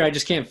player I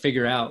just can't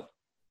figure out.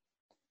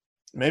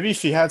 Maybe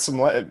if he had some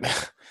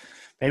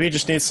maybe he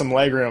just needs some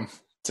leg room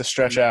to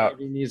stretch out.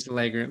 He needs the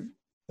leg room.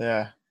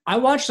 Yeah. I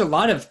watched a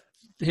lot of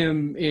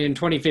him in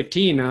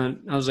 2015.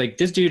 I was like,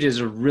 this dude is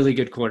a really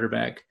good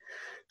quarterback.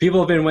 People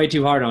have been way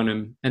too hard on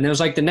him. And it was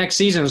like the next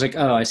season, I was like,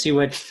 oh, I see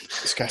what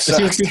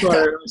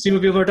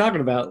people are talking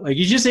about. Like,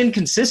 he's just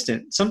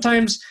inconsistent.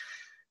 Sometimes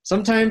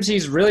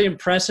he's really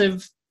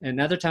impressive,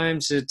 and other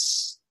times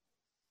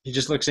he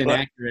just looks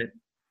inaccurate.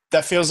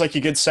 That feels like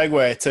a good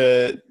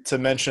segue to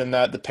mention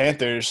that the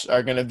Panthers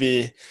are going to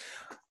be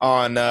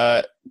on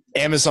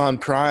Amazon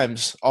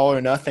Prime's All or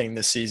Nothing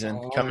this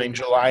season, coming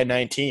July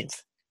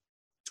 19th.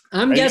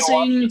 I'm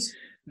guessing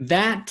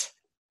that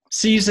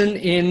season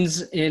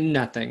ends in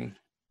nothing.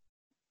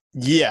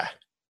 Yeah.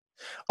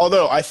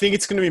 Although I think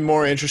it's going to be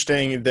more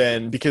interesting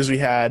because we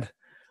had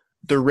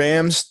the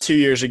Rams 2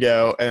 years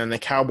ago and then the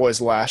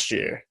Cowboys last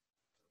year.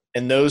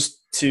 And those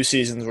two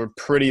seasons were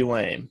pretty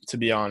lame, to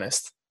be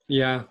honest.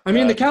 Yeah. I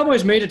mean, the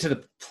Cowboys made it to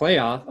the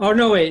playoff. Oh,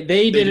 no, wait.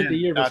 They did it the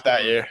year before. Not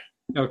that year.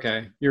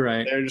 Okay. You're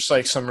right. They're just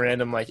like some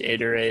random 8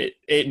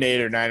 and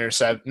 8 or 9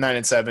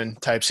 and 7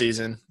 type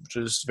season, which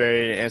was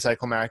very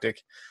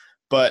anticlimactic.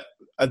 But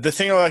the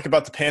thing I like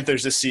about the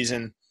Panthers this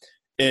season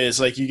is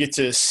you get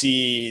to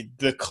see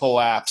the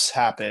collapse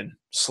happen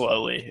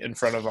slowly in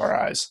front of our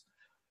eyes.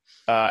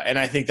 And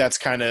I think that's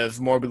kind of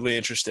morbidly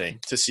interesting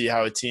to see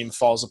how a team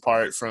falls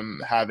apart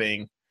from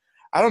having,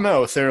 I don't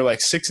know if they're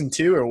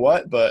 6-2 or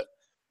what, but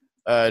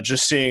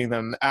just seeing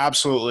them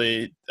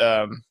absolutely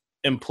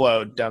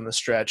implode down the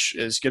stretch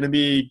is going to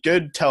be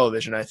good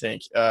television, I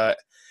think.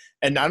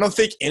 And I don't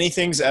think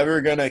anything's ever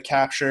going to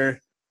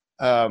capture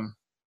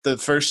the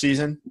first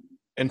season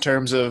in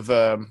terms of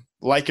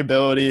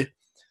likability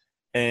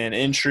and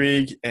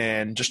intrigue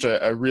and just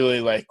a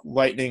really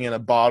lightning in a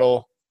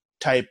bottle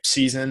type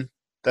season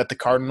that the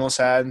Cardinals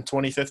had in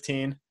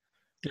 2015.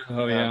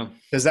 Oh, yeah.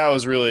 Because that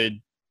was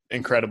really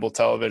incredible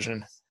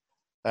television.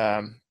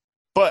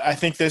 But I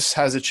think this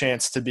has a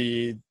chance to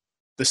be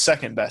the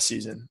second best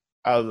season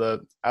out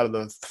of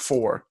the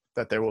 4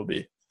 that there will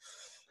be.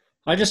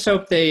 I just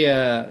hope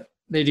they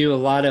do a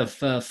lot of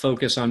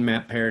focus on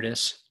Matt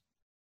Paradis.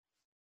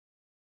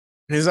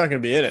 He's not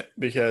going to be in it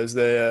because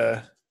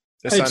they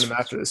signed him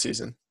after the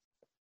season.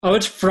 Oh,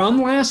 it's from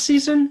last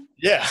season?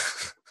 Yeah.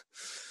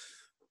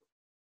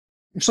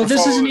 So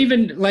this isn't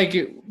even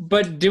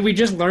but did we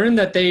just learn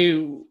that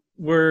they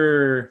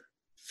were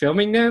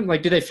filming them?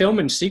 Do they film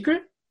in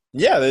secret?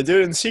 Yeah, they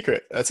do it in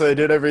secret. That's what they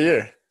did every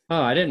year.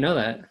 Oh, I didn't know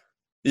that.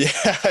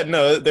 Yeah,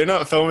 no, they're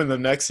not filming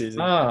them next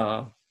season.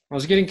 Oh, I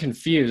was getting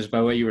confused by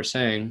what you were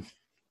saying.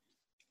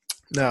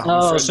 No.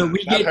 Oh, so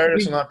Matt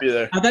Paradis will not be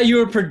there. I thought you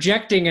were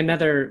projecting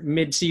another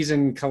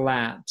mid-season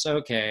collapse.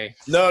 Okay.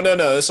 No.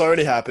 This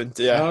already happened.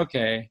 Yeah.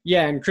 Okay.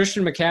 Yeah, and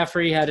Christian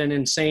McCaffrey had an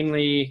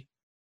insanely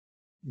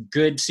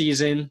good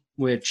season,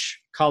 which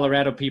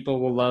Colorado people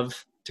will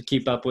love to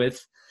keep up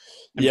with.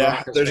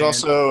 Yeah, there's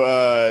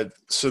also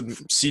some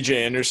CJ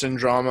Anderson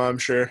drama, I'm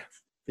sure.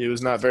 He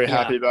was not very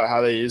happy about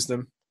how they used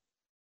him.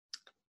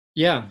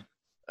 Yeah.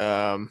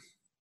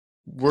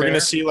 We're going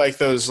to see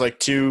those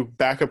 2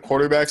 backup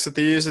quarterbacks that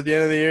they used at the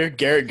end of the year.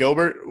 Garrett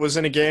Gilbert was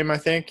in a game, I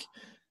think,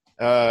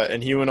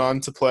 and he went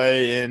on to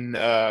play in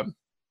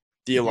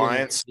the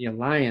Alliance. The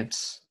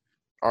Alliance.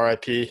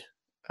 RIP.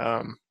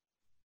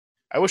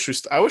 I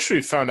wish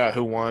we found out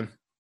who won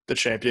the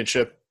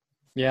championship.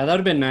 Yeah, that would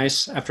have been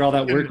nice after all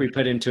that work we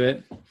put into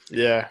it.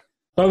 Yeah.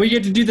 But we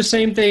get to do the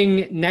same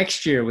thing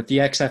next year with the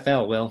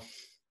XFL, Will.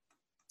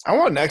 I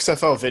want an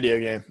XFL video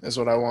game is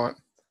what I want.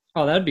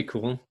 Oh, that'd be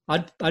cool.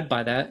 I'd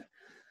buy that.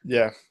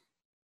 Yeah.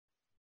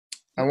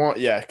 I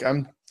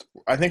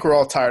think we're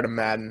all tired of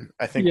Madden.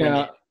 I think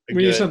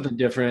we need something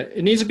different.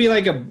 It needs to be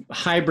like a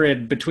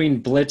hybrid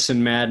between Blitz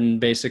and Madden,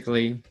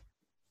 basically.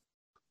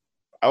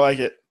 I like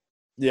it.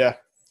 Yeah.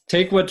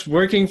 Take what's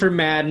working for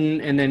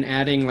Madden and then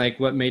adding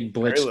what made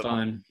Blitz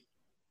fun.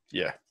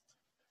 Yeah.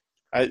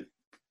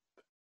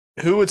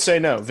 Who would say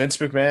no? Vince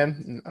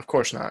McMahon? Of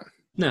course not.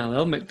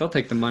 No, they'll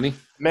take the money.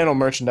 Man will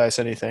merchandise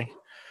anything.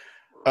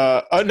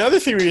 Another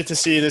thing we get to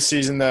see this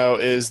season, though,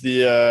 is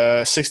the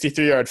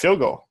 63-yard field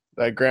goal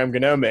that Graham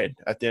Gano made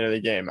at the end of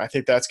the game. I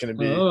think that's going to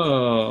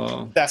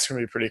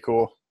be pretty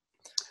cool.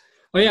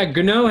 Oh yeah,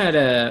 Gano had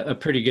a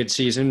pretty good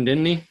season,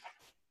 didn't he?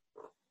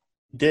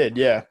 Did,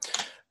 yeah.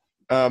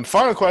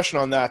 Final question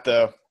on that,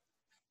 though.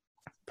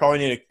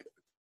 Probably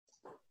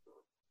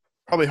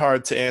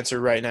hard to answer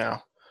right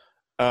now.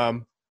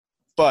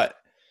 But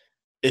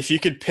if you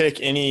could pick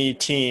any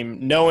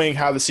team, knowing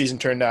how the season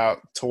turned out,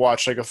 to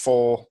watch a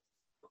full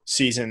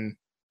season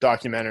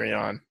documentary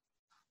on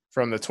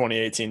from the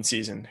 2018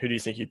 season, who do you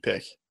think you'd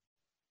pick?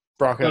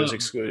 Broncos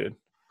excluded.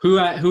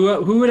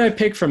 Who would I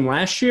pick from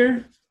last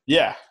year?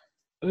 Yeah.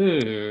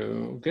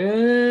 Ooh,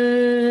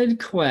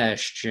 good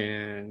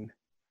question.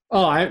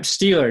 Oh,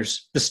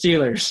 Steelers. The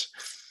Steelers.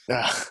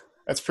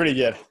 That's pretty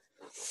good.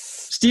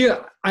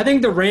 I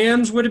think the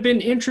Rams would have been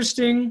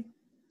interesting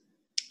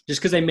just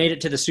because they made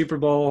it to the Super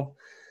Bowl.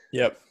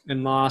 Yep.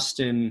 And lost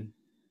in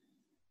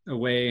a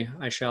way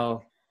I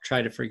shall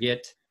try to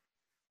forget.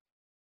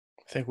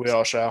 I think we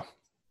all shall.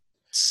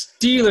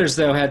 Steelers,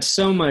 though, had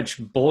so much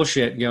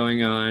bullshit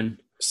going on.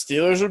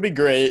 Steelers would be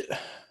great.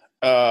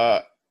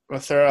 I'll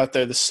throw out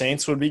there the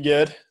Saints would be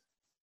good.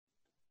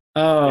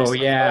 Oh,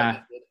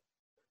 yeah.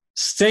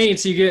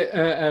 Saints, you get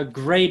a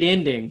great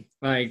ending,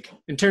 like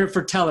in terms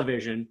for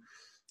television.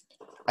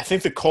 I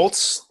think the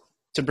Colts,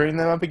 to bring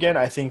them up again,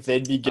 I think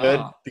they'd be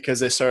good because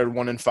they started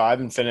 1-5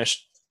 and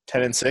finished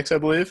 10-6, I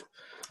believe.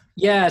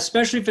 Yeah,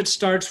 especially if it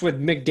starts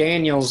with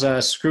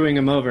McDaniels screwing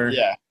them over.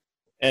 Yeah,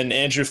 and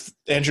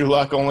Andrew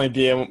Luck only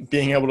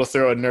being able to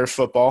throw a Nerf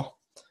football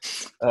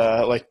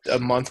like a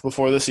month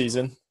before the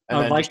season. And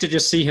I'd like to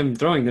just see him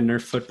throwing the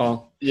Nerf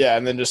football. Yeah,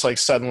 and then just like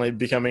suddenly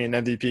becoming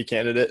an MVP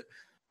candidate.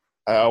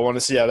 I want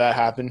to see how that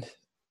happened.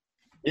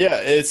 Yeah,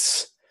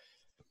 it's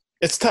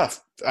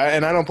tough,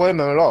 and I don't blame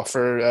them at all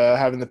for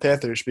having the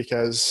Panthers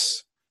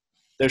because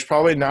there's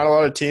probably not a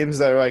lot of teams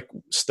that are like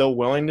still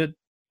willing to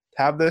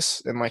have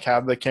this and like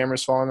have the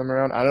cameras following them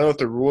around. I don't know what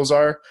the rules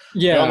are.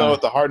 Yeah, I don't know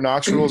what the Hard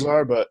Knocks rules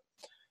are, but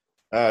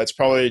it's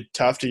probably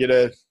tough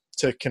to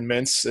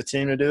convince a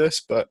team to do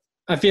this. But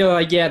I feel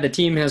like the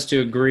team has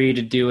to agree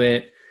to do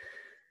it,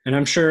 and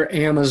I'm sure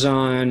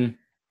Amazon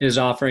is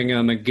offering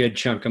them a good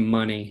chunk of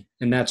money,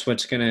 and that's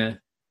what's going to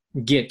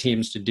get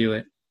teams to do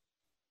it.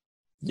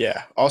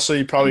 Yeah. Also,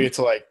 you probably get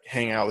to like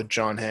hang out with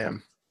Jon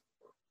Hamm.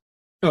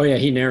 Oh yeah,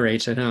 he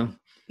narrates it, huh?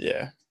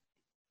 Yeah.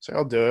 So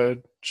I'll do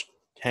it. Just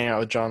hang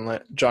out with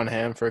Jon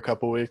Hamm for a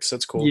couple weeks.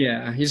 That's cool.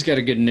 Yeah, he's got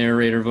a good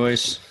narrator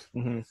voice.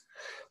 Mm-hmm.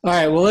 All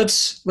right, well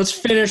let's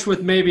finish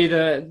with maybe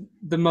the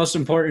most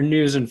important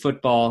news in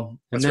football.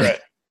 That's right.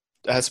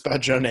 That's about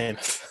Joe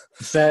Namath.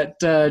 That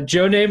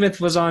Joe Namath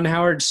was on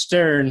Howard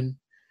Stern,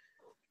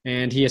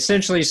 and he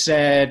essentially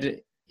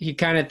said he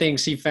kind of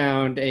thinks he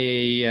found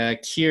a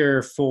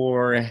cure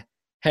for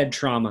head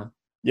trauma.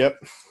 Yep.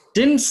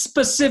 Didn't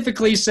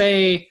specifically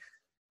say,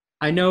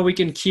 I know we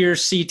can cure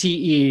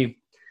CTE,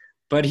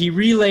 but he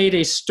relayed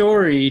a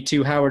story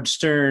to Howard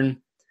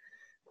Stern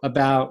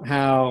about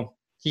how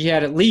he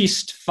had at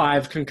least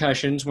 5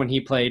 concussions when he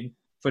played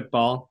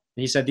football.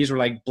 And he said these were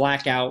like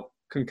blackout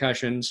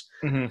concussions,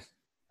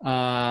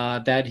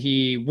 that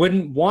he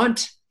wouldn't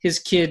want his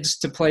kids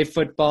to play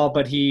football,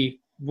 but he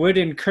would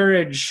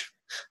encourage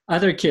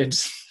other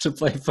kids to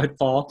play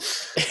football.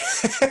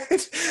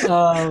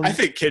 I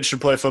think kids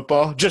should play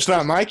football, just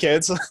not my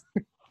kids.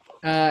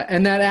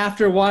 And that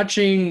after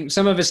watching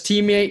some of his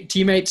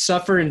teammates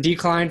suffer and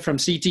decline from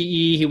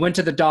CTE, he went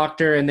to the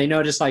doctor and they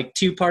noticed like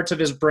 2 parts of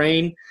his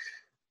brain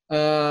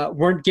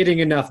weren't getting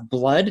enough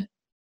blood.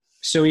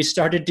 So he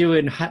started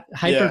doing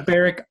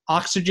hyperbaric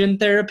oxygen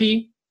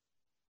therapy,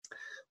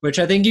 which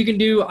I think you can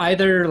do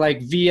either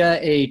like via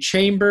a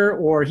chamber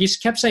or he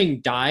kept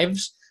saying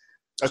dives.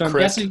 So I'm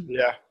guessing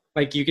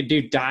like you could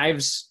do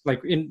dives,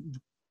 like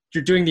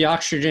you're doing the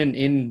oxygen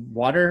in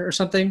water or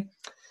something.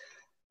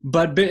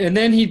 And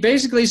then he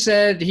basically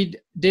said he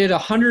did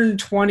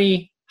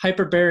 120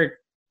 hyperbaric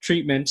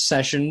treatment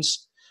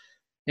sessions,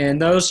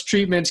 and those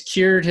treatments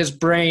cured his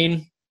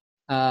brain.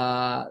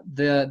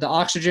 The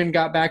oxygen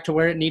got back to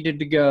where it needed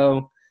to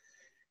go.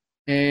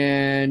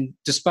 And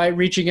despite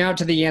reaching out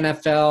to the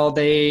NFL,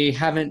 they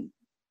haven't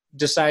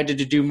decided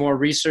to do more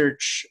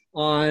research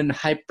on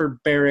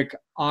hyperbaric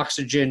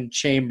oxygen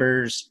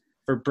chambers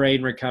for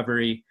brain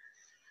recovery.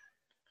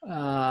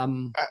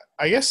 I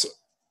guess,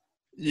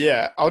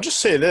 yeah, I'll just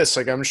say this.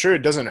 Like, I'm sure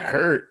it doesn't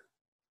hurt.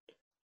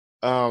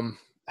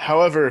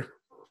 However,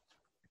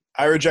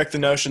 I reject the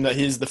notion that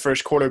he's the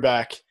first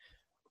quarterback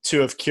to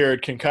have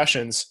cured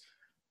concussions.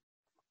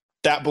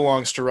 That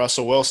belongs to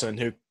Russell Wilson,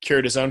 who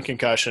cured his own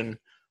concussion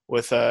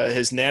with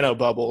his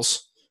nanobubbles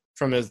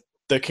from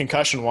the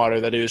concussion water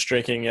that he was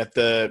drinking in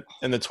the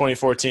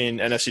 2014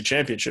 NFC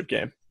Championship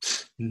game.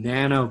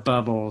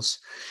 Nanobubbles.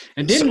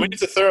 And so we need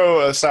to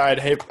throw aside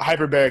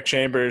hyperbaric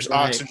chambers,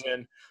 right,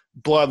 oxygen,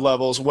 blood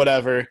levels,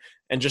 whatever,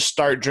 and just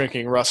start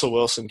drinking Russell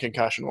Wilson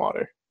concussion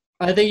water.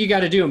 I think you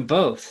got to do them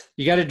both.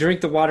 You got to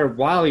drink the water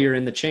while you're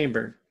in the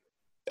chamber.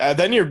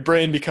 Then your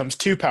brain becomes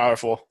too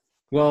powerful.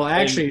 Well,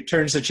 actually, it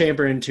turns the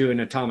chamber into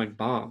an atomic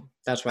bomb.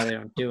 That's why they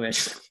don't do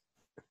it.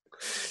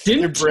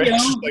 Your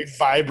brain's just like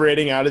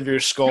vibrating out of your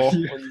skull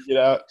when you get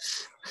out.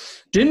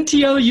 Didn't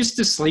T.O. used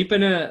to sleep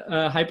in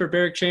a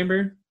hyperbaric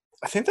chamber?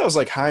 I think that was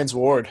like Hines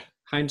Ward.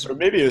 Or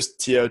maybe it was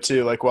T.O.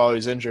 too, like while he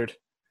was injured.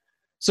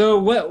 So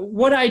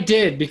what I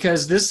did,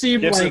 because this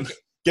seemed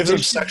gives him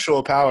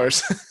sexual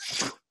powers.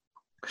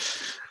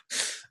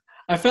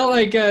 I felt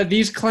like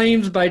these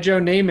claims by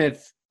Joe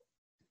Namath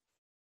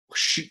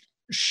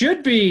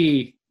should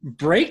be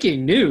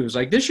breaking news.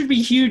 Like, this should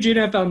be huge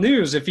NFL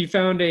news if he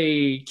found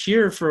a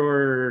cure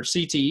for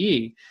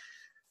CTE.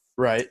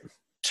 Right.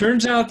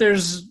 Turns out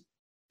there's,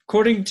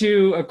 according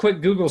to a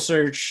quick Google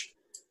search,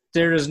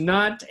 there is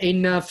not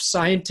enough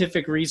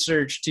scientific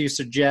research to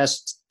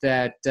suggest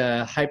that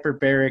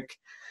hyperbaric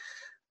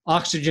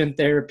oxygen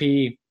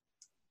therapy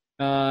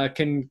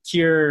can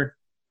cure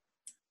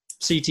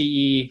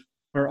CTE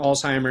or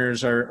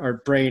Alzheimer's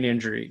or brain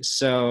injuries.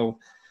 So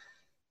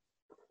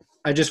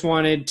I just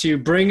wanted to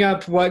bring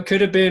up what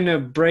could have been a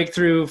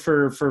breakthrough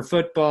for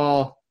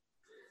football,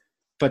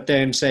 but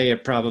then say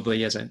it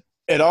probably isn't.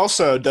 It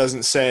also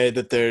doesn't say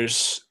that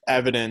there's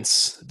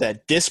evidence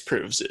that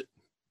disproves it.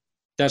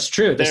 That's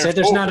true. They said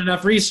there's not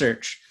enough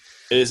research.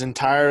 It is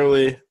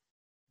entirely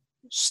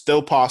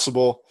still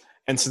possible,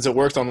 and since it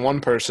worked on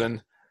one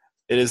person,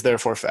 it is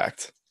therefore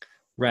fact.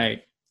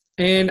 Right.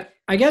 And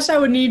I guess I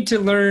would need to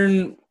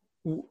learn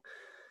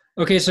 –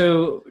 okay,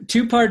 so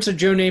 2 parts of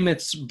Joe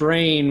Namath's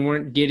brain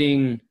weren't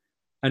getting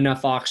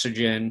enough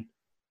oxygen.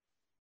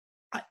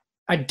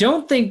 I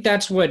don't think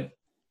that's what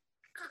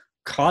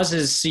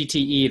causes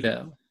CTE,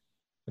 though.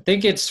 I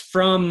think it's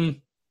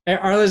from –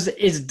 does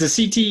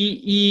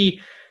CTE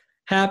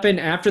happen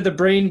after the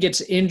brain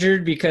gets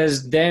injured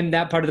because then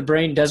that part of the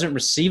brain doesn't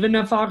receive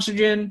enough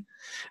oxygen?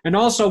 And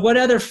also, what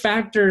other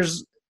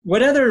factors –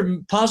 what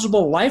other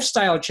possible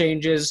lifestyle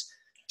changes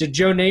did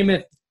Joe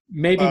Namath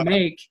maybe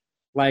make,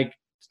 like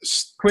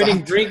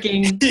quitting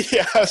drinking?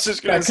 Yeah, I was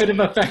just going to say. That could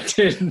have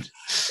affected.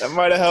 That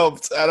might have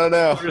helped. I don't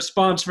know.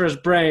 Response for his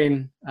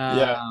brain.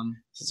 Yeah.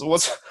 So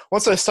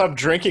once I stopped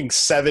drinking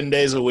 7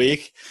 days a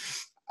week,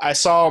 I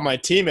saw my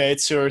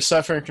teammates who were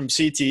suffering from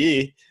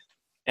CTE,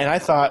 and I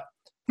thought,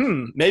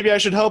 maybe I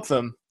should help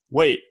them.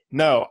 Wait,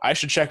 no, I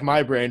should check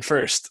my brain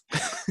first.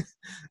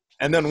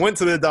 And then went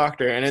to the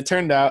doctor, and it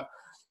turned out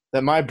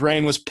that my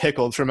brain was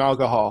pickled from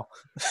alcohol.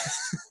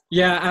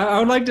 Yeah, I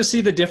would like to see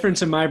the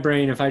difference in my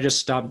brain if I just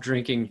stopped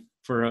drinking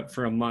for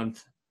a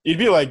month. You'd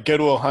be like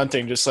Good Will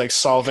Hunting, just like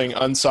solving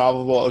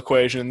unsolvable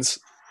equations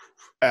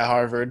at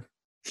Harvard.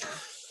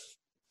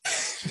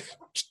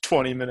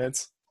 20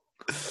 minutes.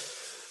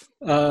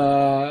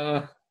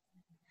 I've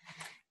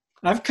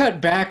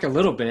cut back a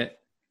little bit,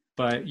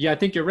 but yeah, I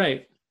think you're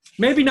right.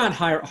 Maybe not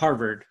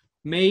Harvard.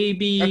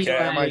 Maybe okay,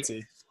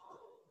 MIT.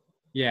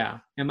 Yeah,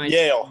 MIT.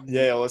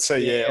 Yale. Let's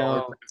say Yale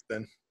or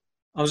Princeton.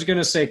 I was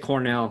gonna say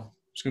Cornell.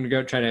 I was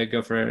gonna try to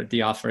go for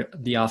the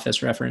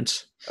Office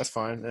reference. That's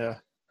fine. Yeah.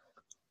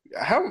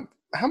 How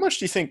much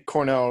do you think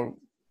Cornell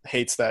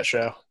hates that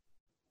show?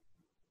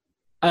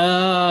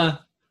 I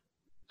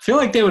feel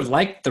like they would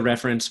like the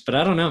reference, but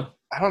I don't know.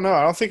 I don't know.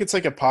 I don't think it's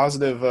like a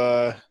positive.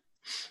 I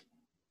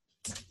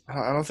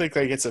don't think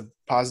like it's a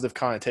positive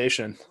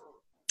connotation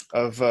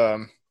of.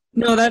 No,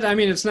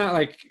 it's not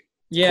like.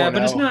 Yeah, Cornell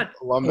but it's not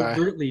alumni.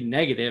 overtly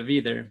negative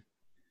either.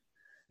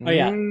 Oh,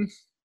 yeah.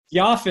 The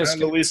Office.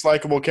 The least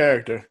likable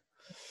character.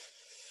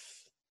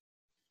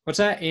 What's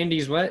that?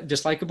 Andy's what?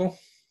 Dislikable?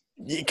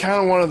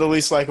 Kind of one of the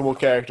least likable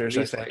characters,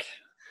 I think.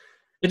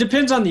 It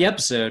depends on the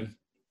episode.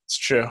 It's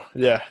true,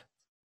 yeah.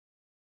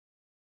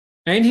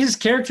 And his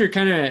character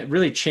kind of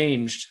really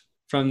changed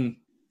from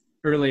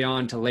early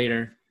on to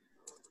later.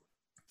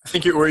 I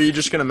think were you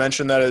just going to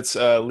mention that it's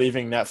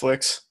leaving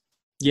Netflix?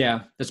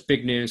 Yeah, that's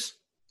big news.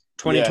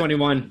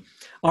 2021.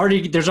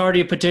 Yeah. There's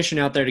already a petition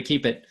out there to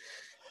keep it.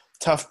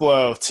 Tough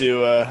blow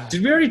to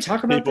Did we already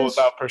talk about people this?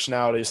 Without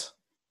personalities.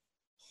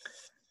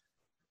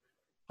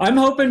 I'm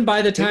hoping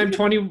by the time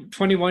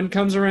 2021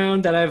 comes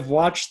around that I've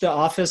watched The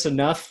Office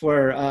enough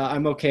where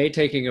I'm okay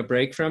taking a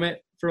break from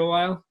it for a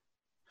while.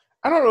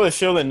 I don't really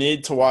feel the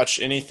need to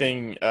watch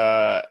anything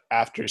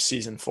after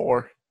season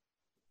 4.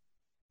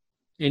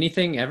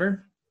 Anything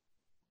ever?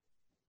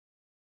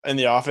 In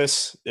The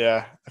Office,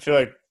 yeah. I feel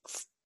like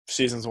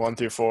seasons 1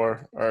 through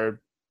 4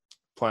 are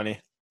plenty.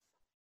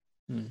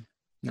 No,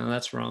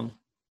 that's wrong.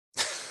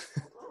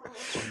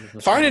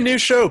 Find a new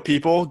show,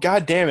 people.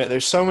 God damn it.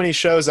 There's so many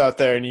shows out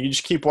there, and you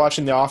just keep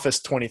watching The Office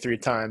 23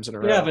 times in a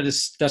row. Yeah, but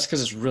that's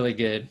because it's really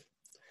good.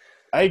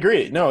 I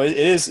agree. No, it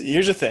is.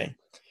 Here's the thing.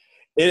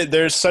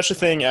 There's such a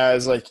thing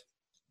as, like,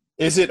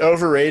 is it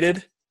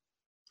overrated?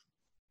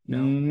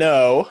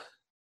 No.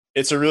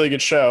 It's a really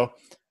good show.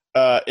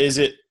 Is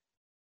it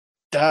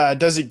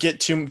does it get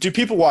do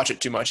people watch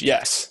it too much?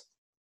 Yes.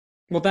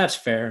 Well, that's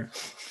fair.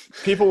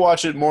 People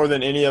watch it more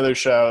than any other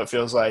show, it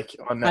feels like,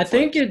 on Netflix. I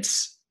think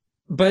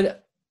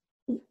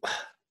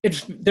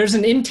there's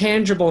an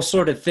intangible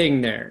sort of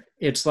thing there.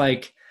 It's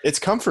like it's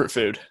comfort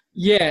food.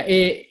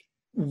 Yeah,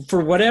 for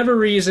whatever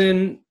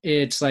reason,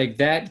 it's like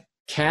that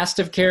cast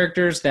of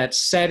characters, that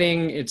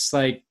setting, it's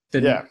like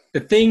the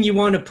thing you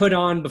want to put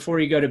on before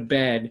you go to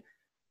bed.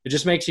 It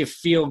just makes you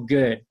feel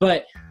good.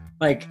 But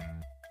like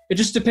it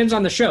just depends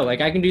on the show.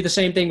 Like I can do the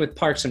same thing with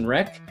Parks and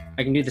Rec.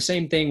 I can do the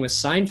same thing with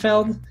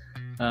Seinfeld.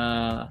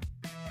 Does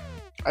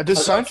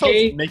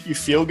Seinfeld make you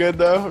feel good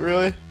though,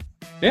 really?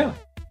 Yeah.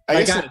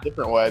 I guess in a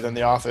different way than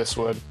The Office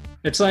would.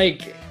 It's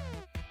like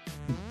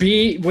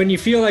when you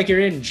feel like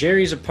you're in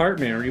Jerry's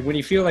apartment or when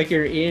you feel like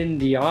you're in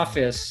The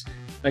Office,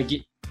 like,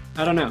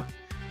 I don't know.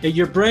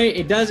 Your brain,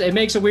 it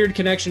makes a weird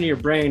connection to your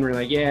brain. We're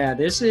like, yeah,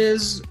 this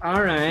is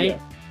all right. Yeah.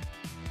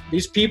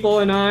 These people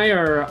and I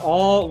are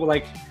all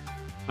like,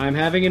 I'm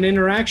having an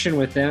interaction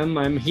with them.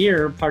 I'm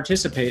here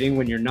participating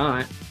when you're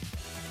not.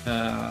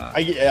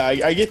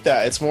 I get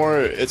that. It's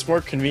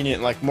more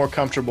convenient, like more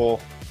comfortable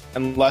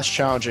and less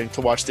challenging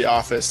to watch The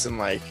Office than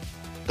like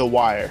The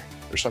Wire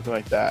or something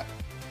like that.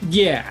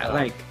 Yeah,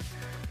 like,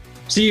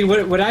 see,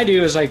 what I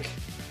do is like,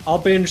 I'll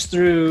binge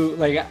through,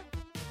 like,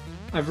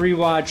 I've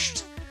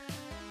rewatched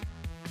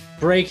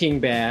Breaking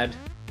Bad.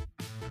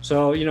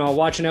 So, I'll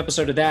watch an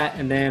episode of that,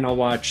 and then I'll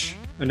watch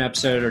an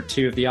episode or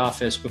two of The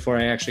Office before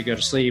I actually go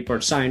to sleep, or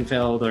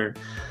Seinfeld, or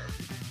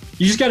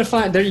you just got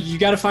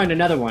to find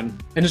another one.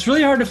 And it's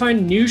really hard to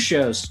find new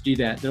shows to do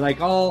that. They're like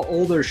all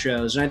older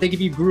shows. And I think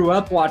if you grew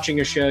up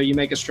watching a show, you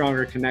make a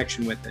stronger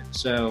connection with it.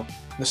 So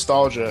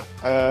nostalgia.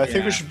 I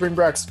think we should bring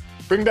back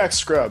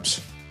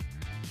Scrubs.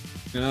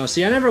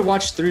 See, I never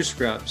watched through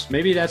Scrubs.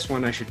 Maybe that's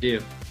one I should do.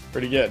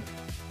 Pretty good.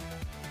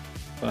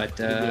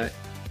 But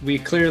we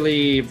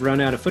clearly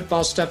run out of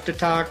football stuff to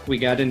talk. We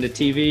got into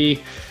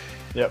TV.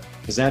 Yep.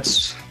 Because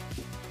that's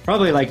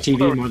probably like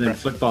TV more than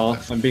football,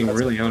 if I'm being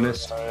really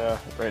honest.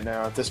 Right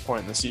now, at this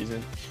point in the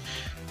season.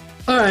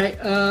 All right.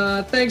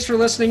 Thanks for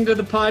listening to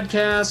the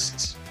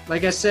podcast.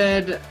 Like I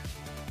said,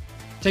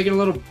 taking a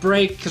little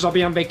break because I'll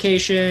be on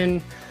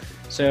vacation.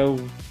 So,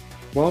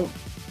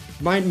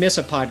 might miss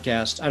a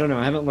podcast. I don't know.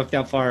 I haven't looked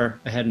that far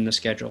ahead in the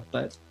schedule,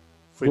 but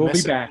we'll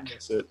be back.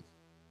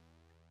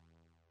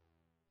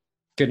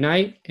 Good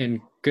night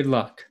and good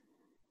luck.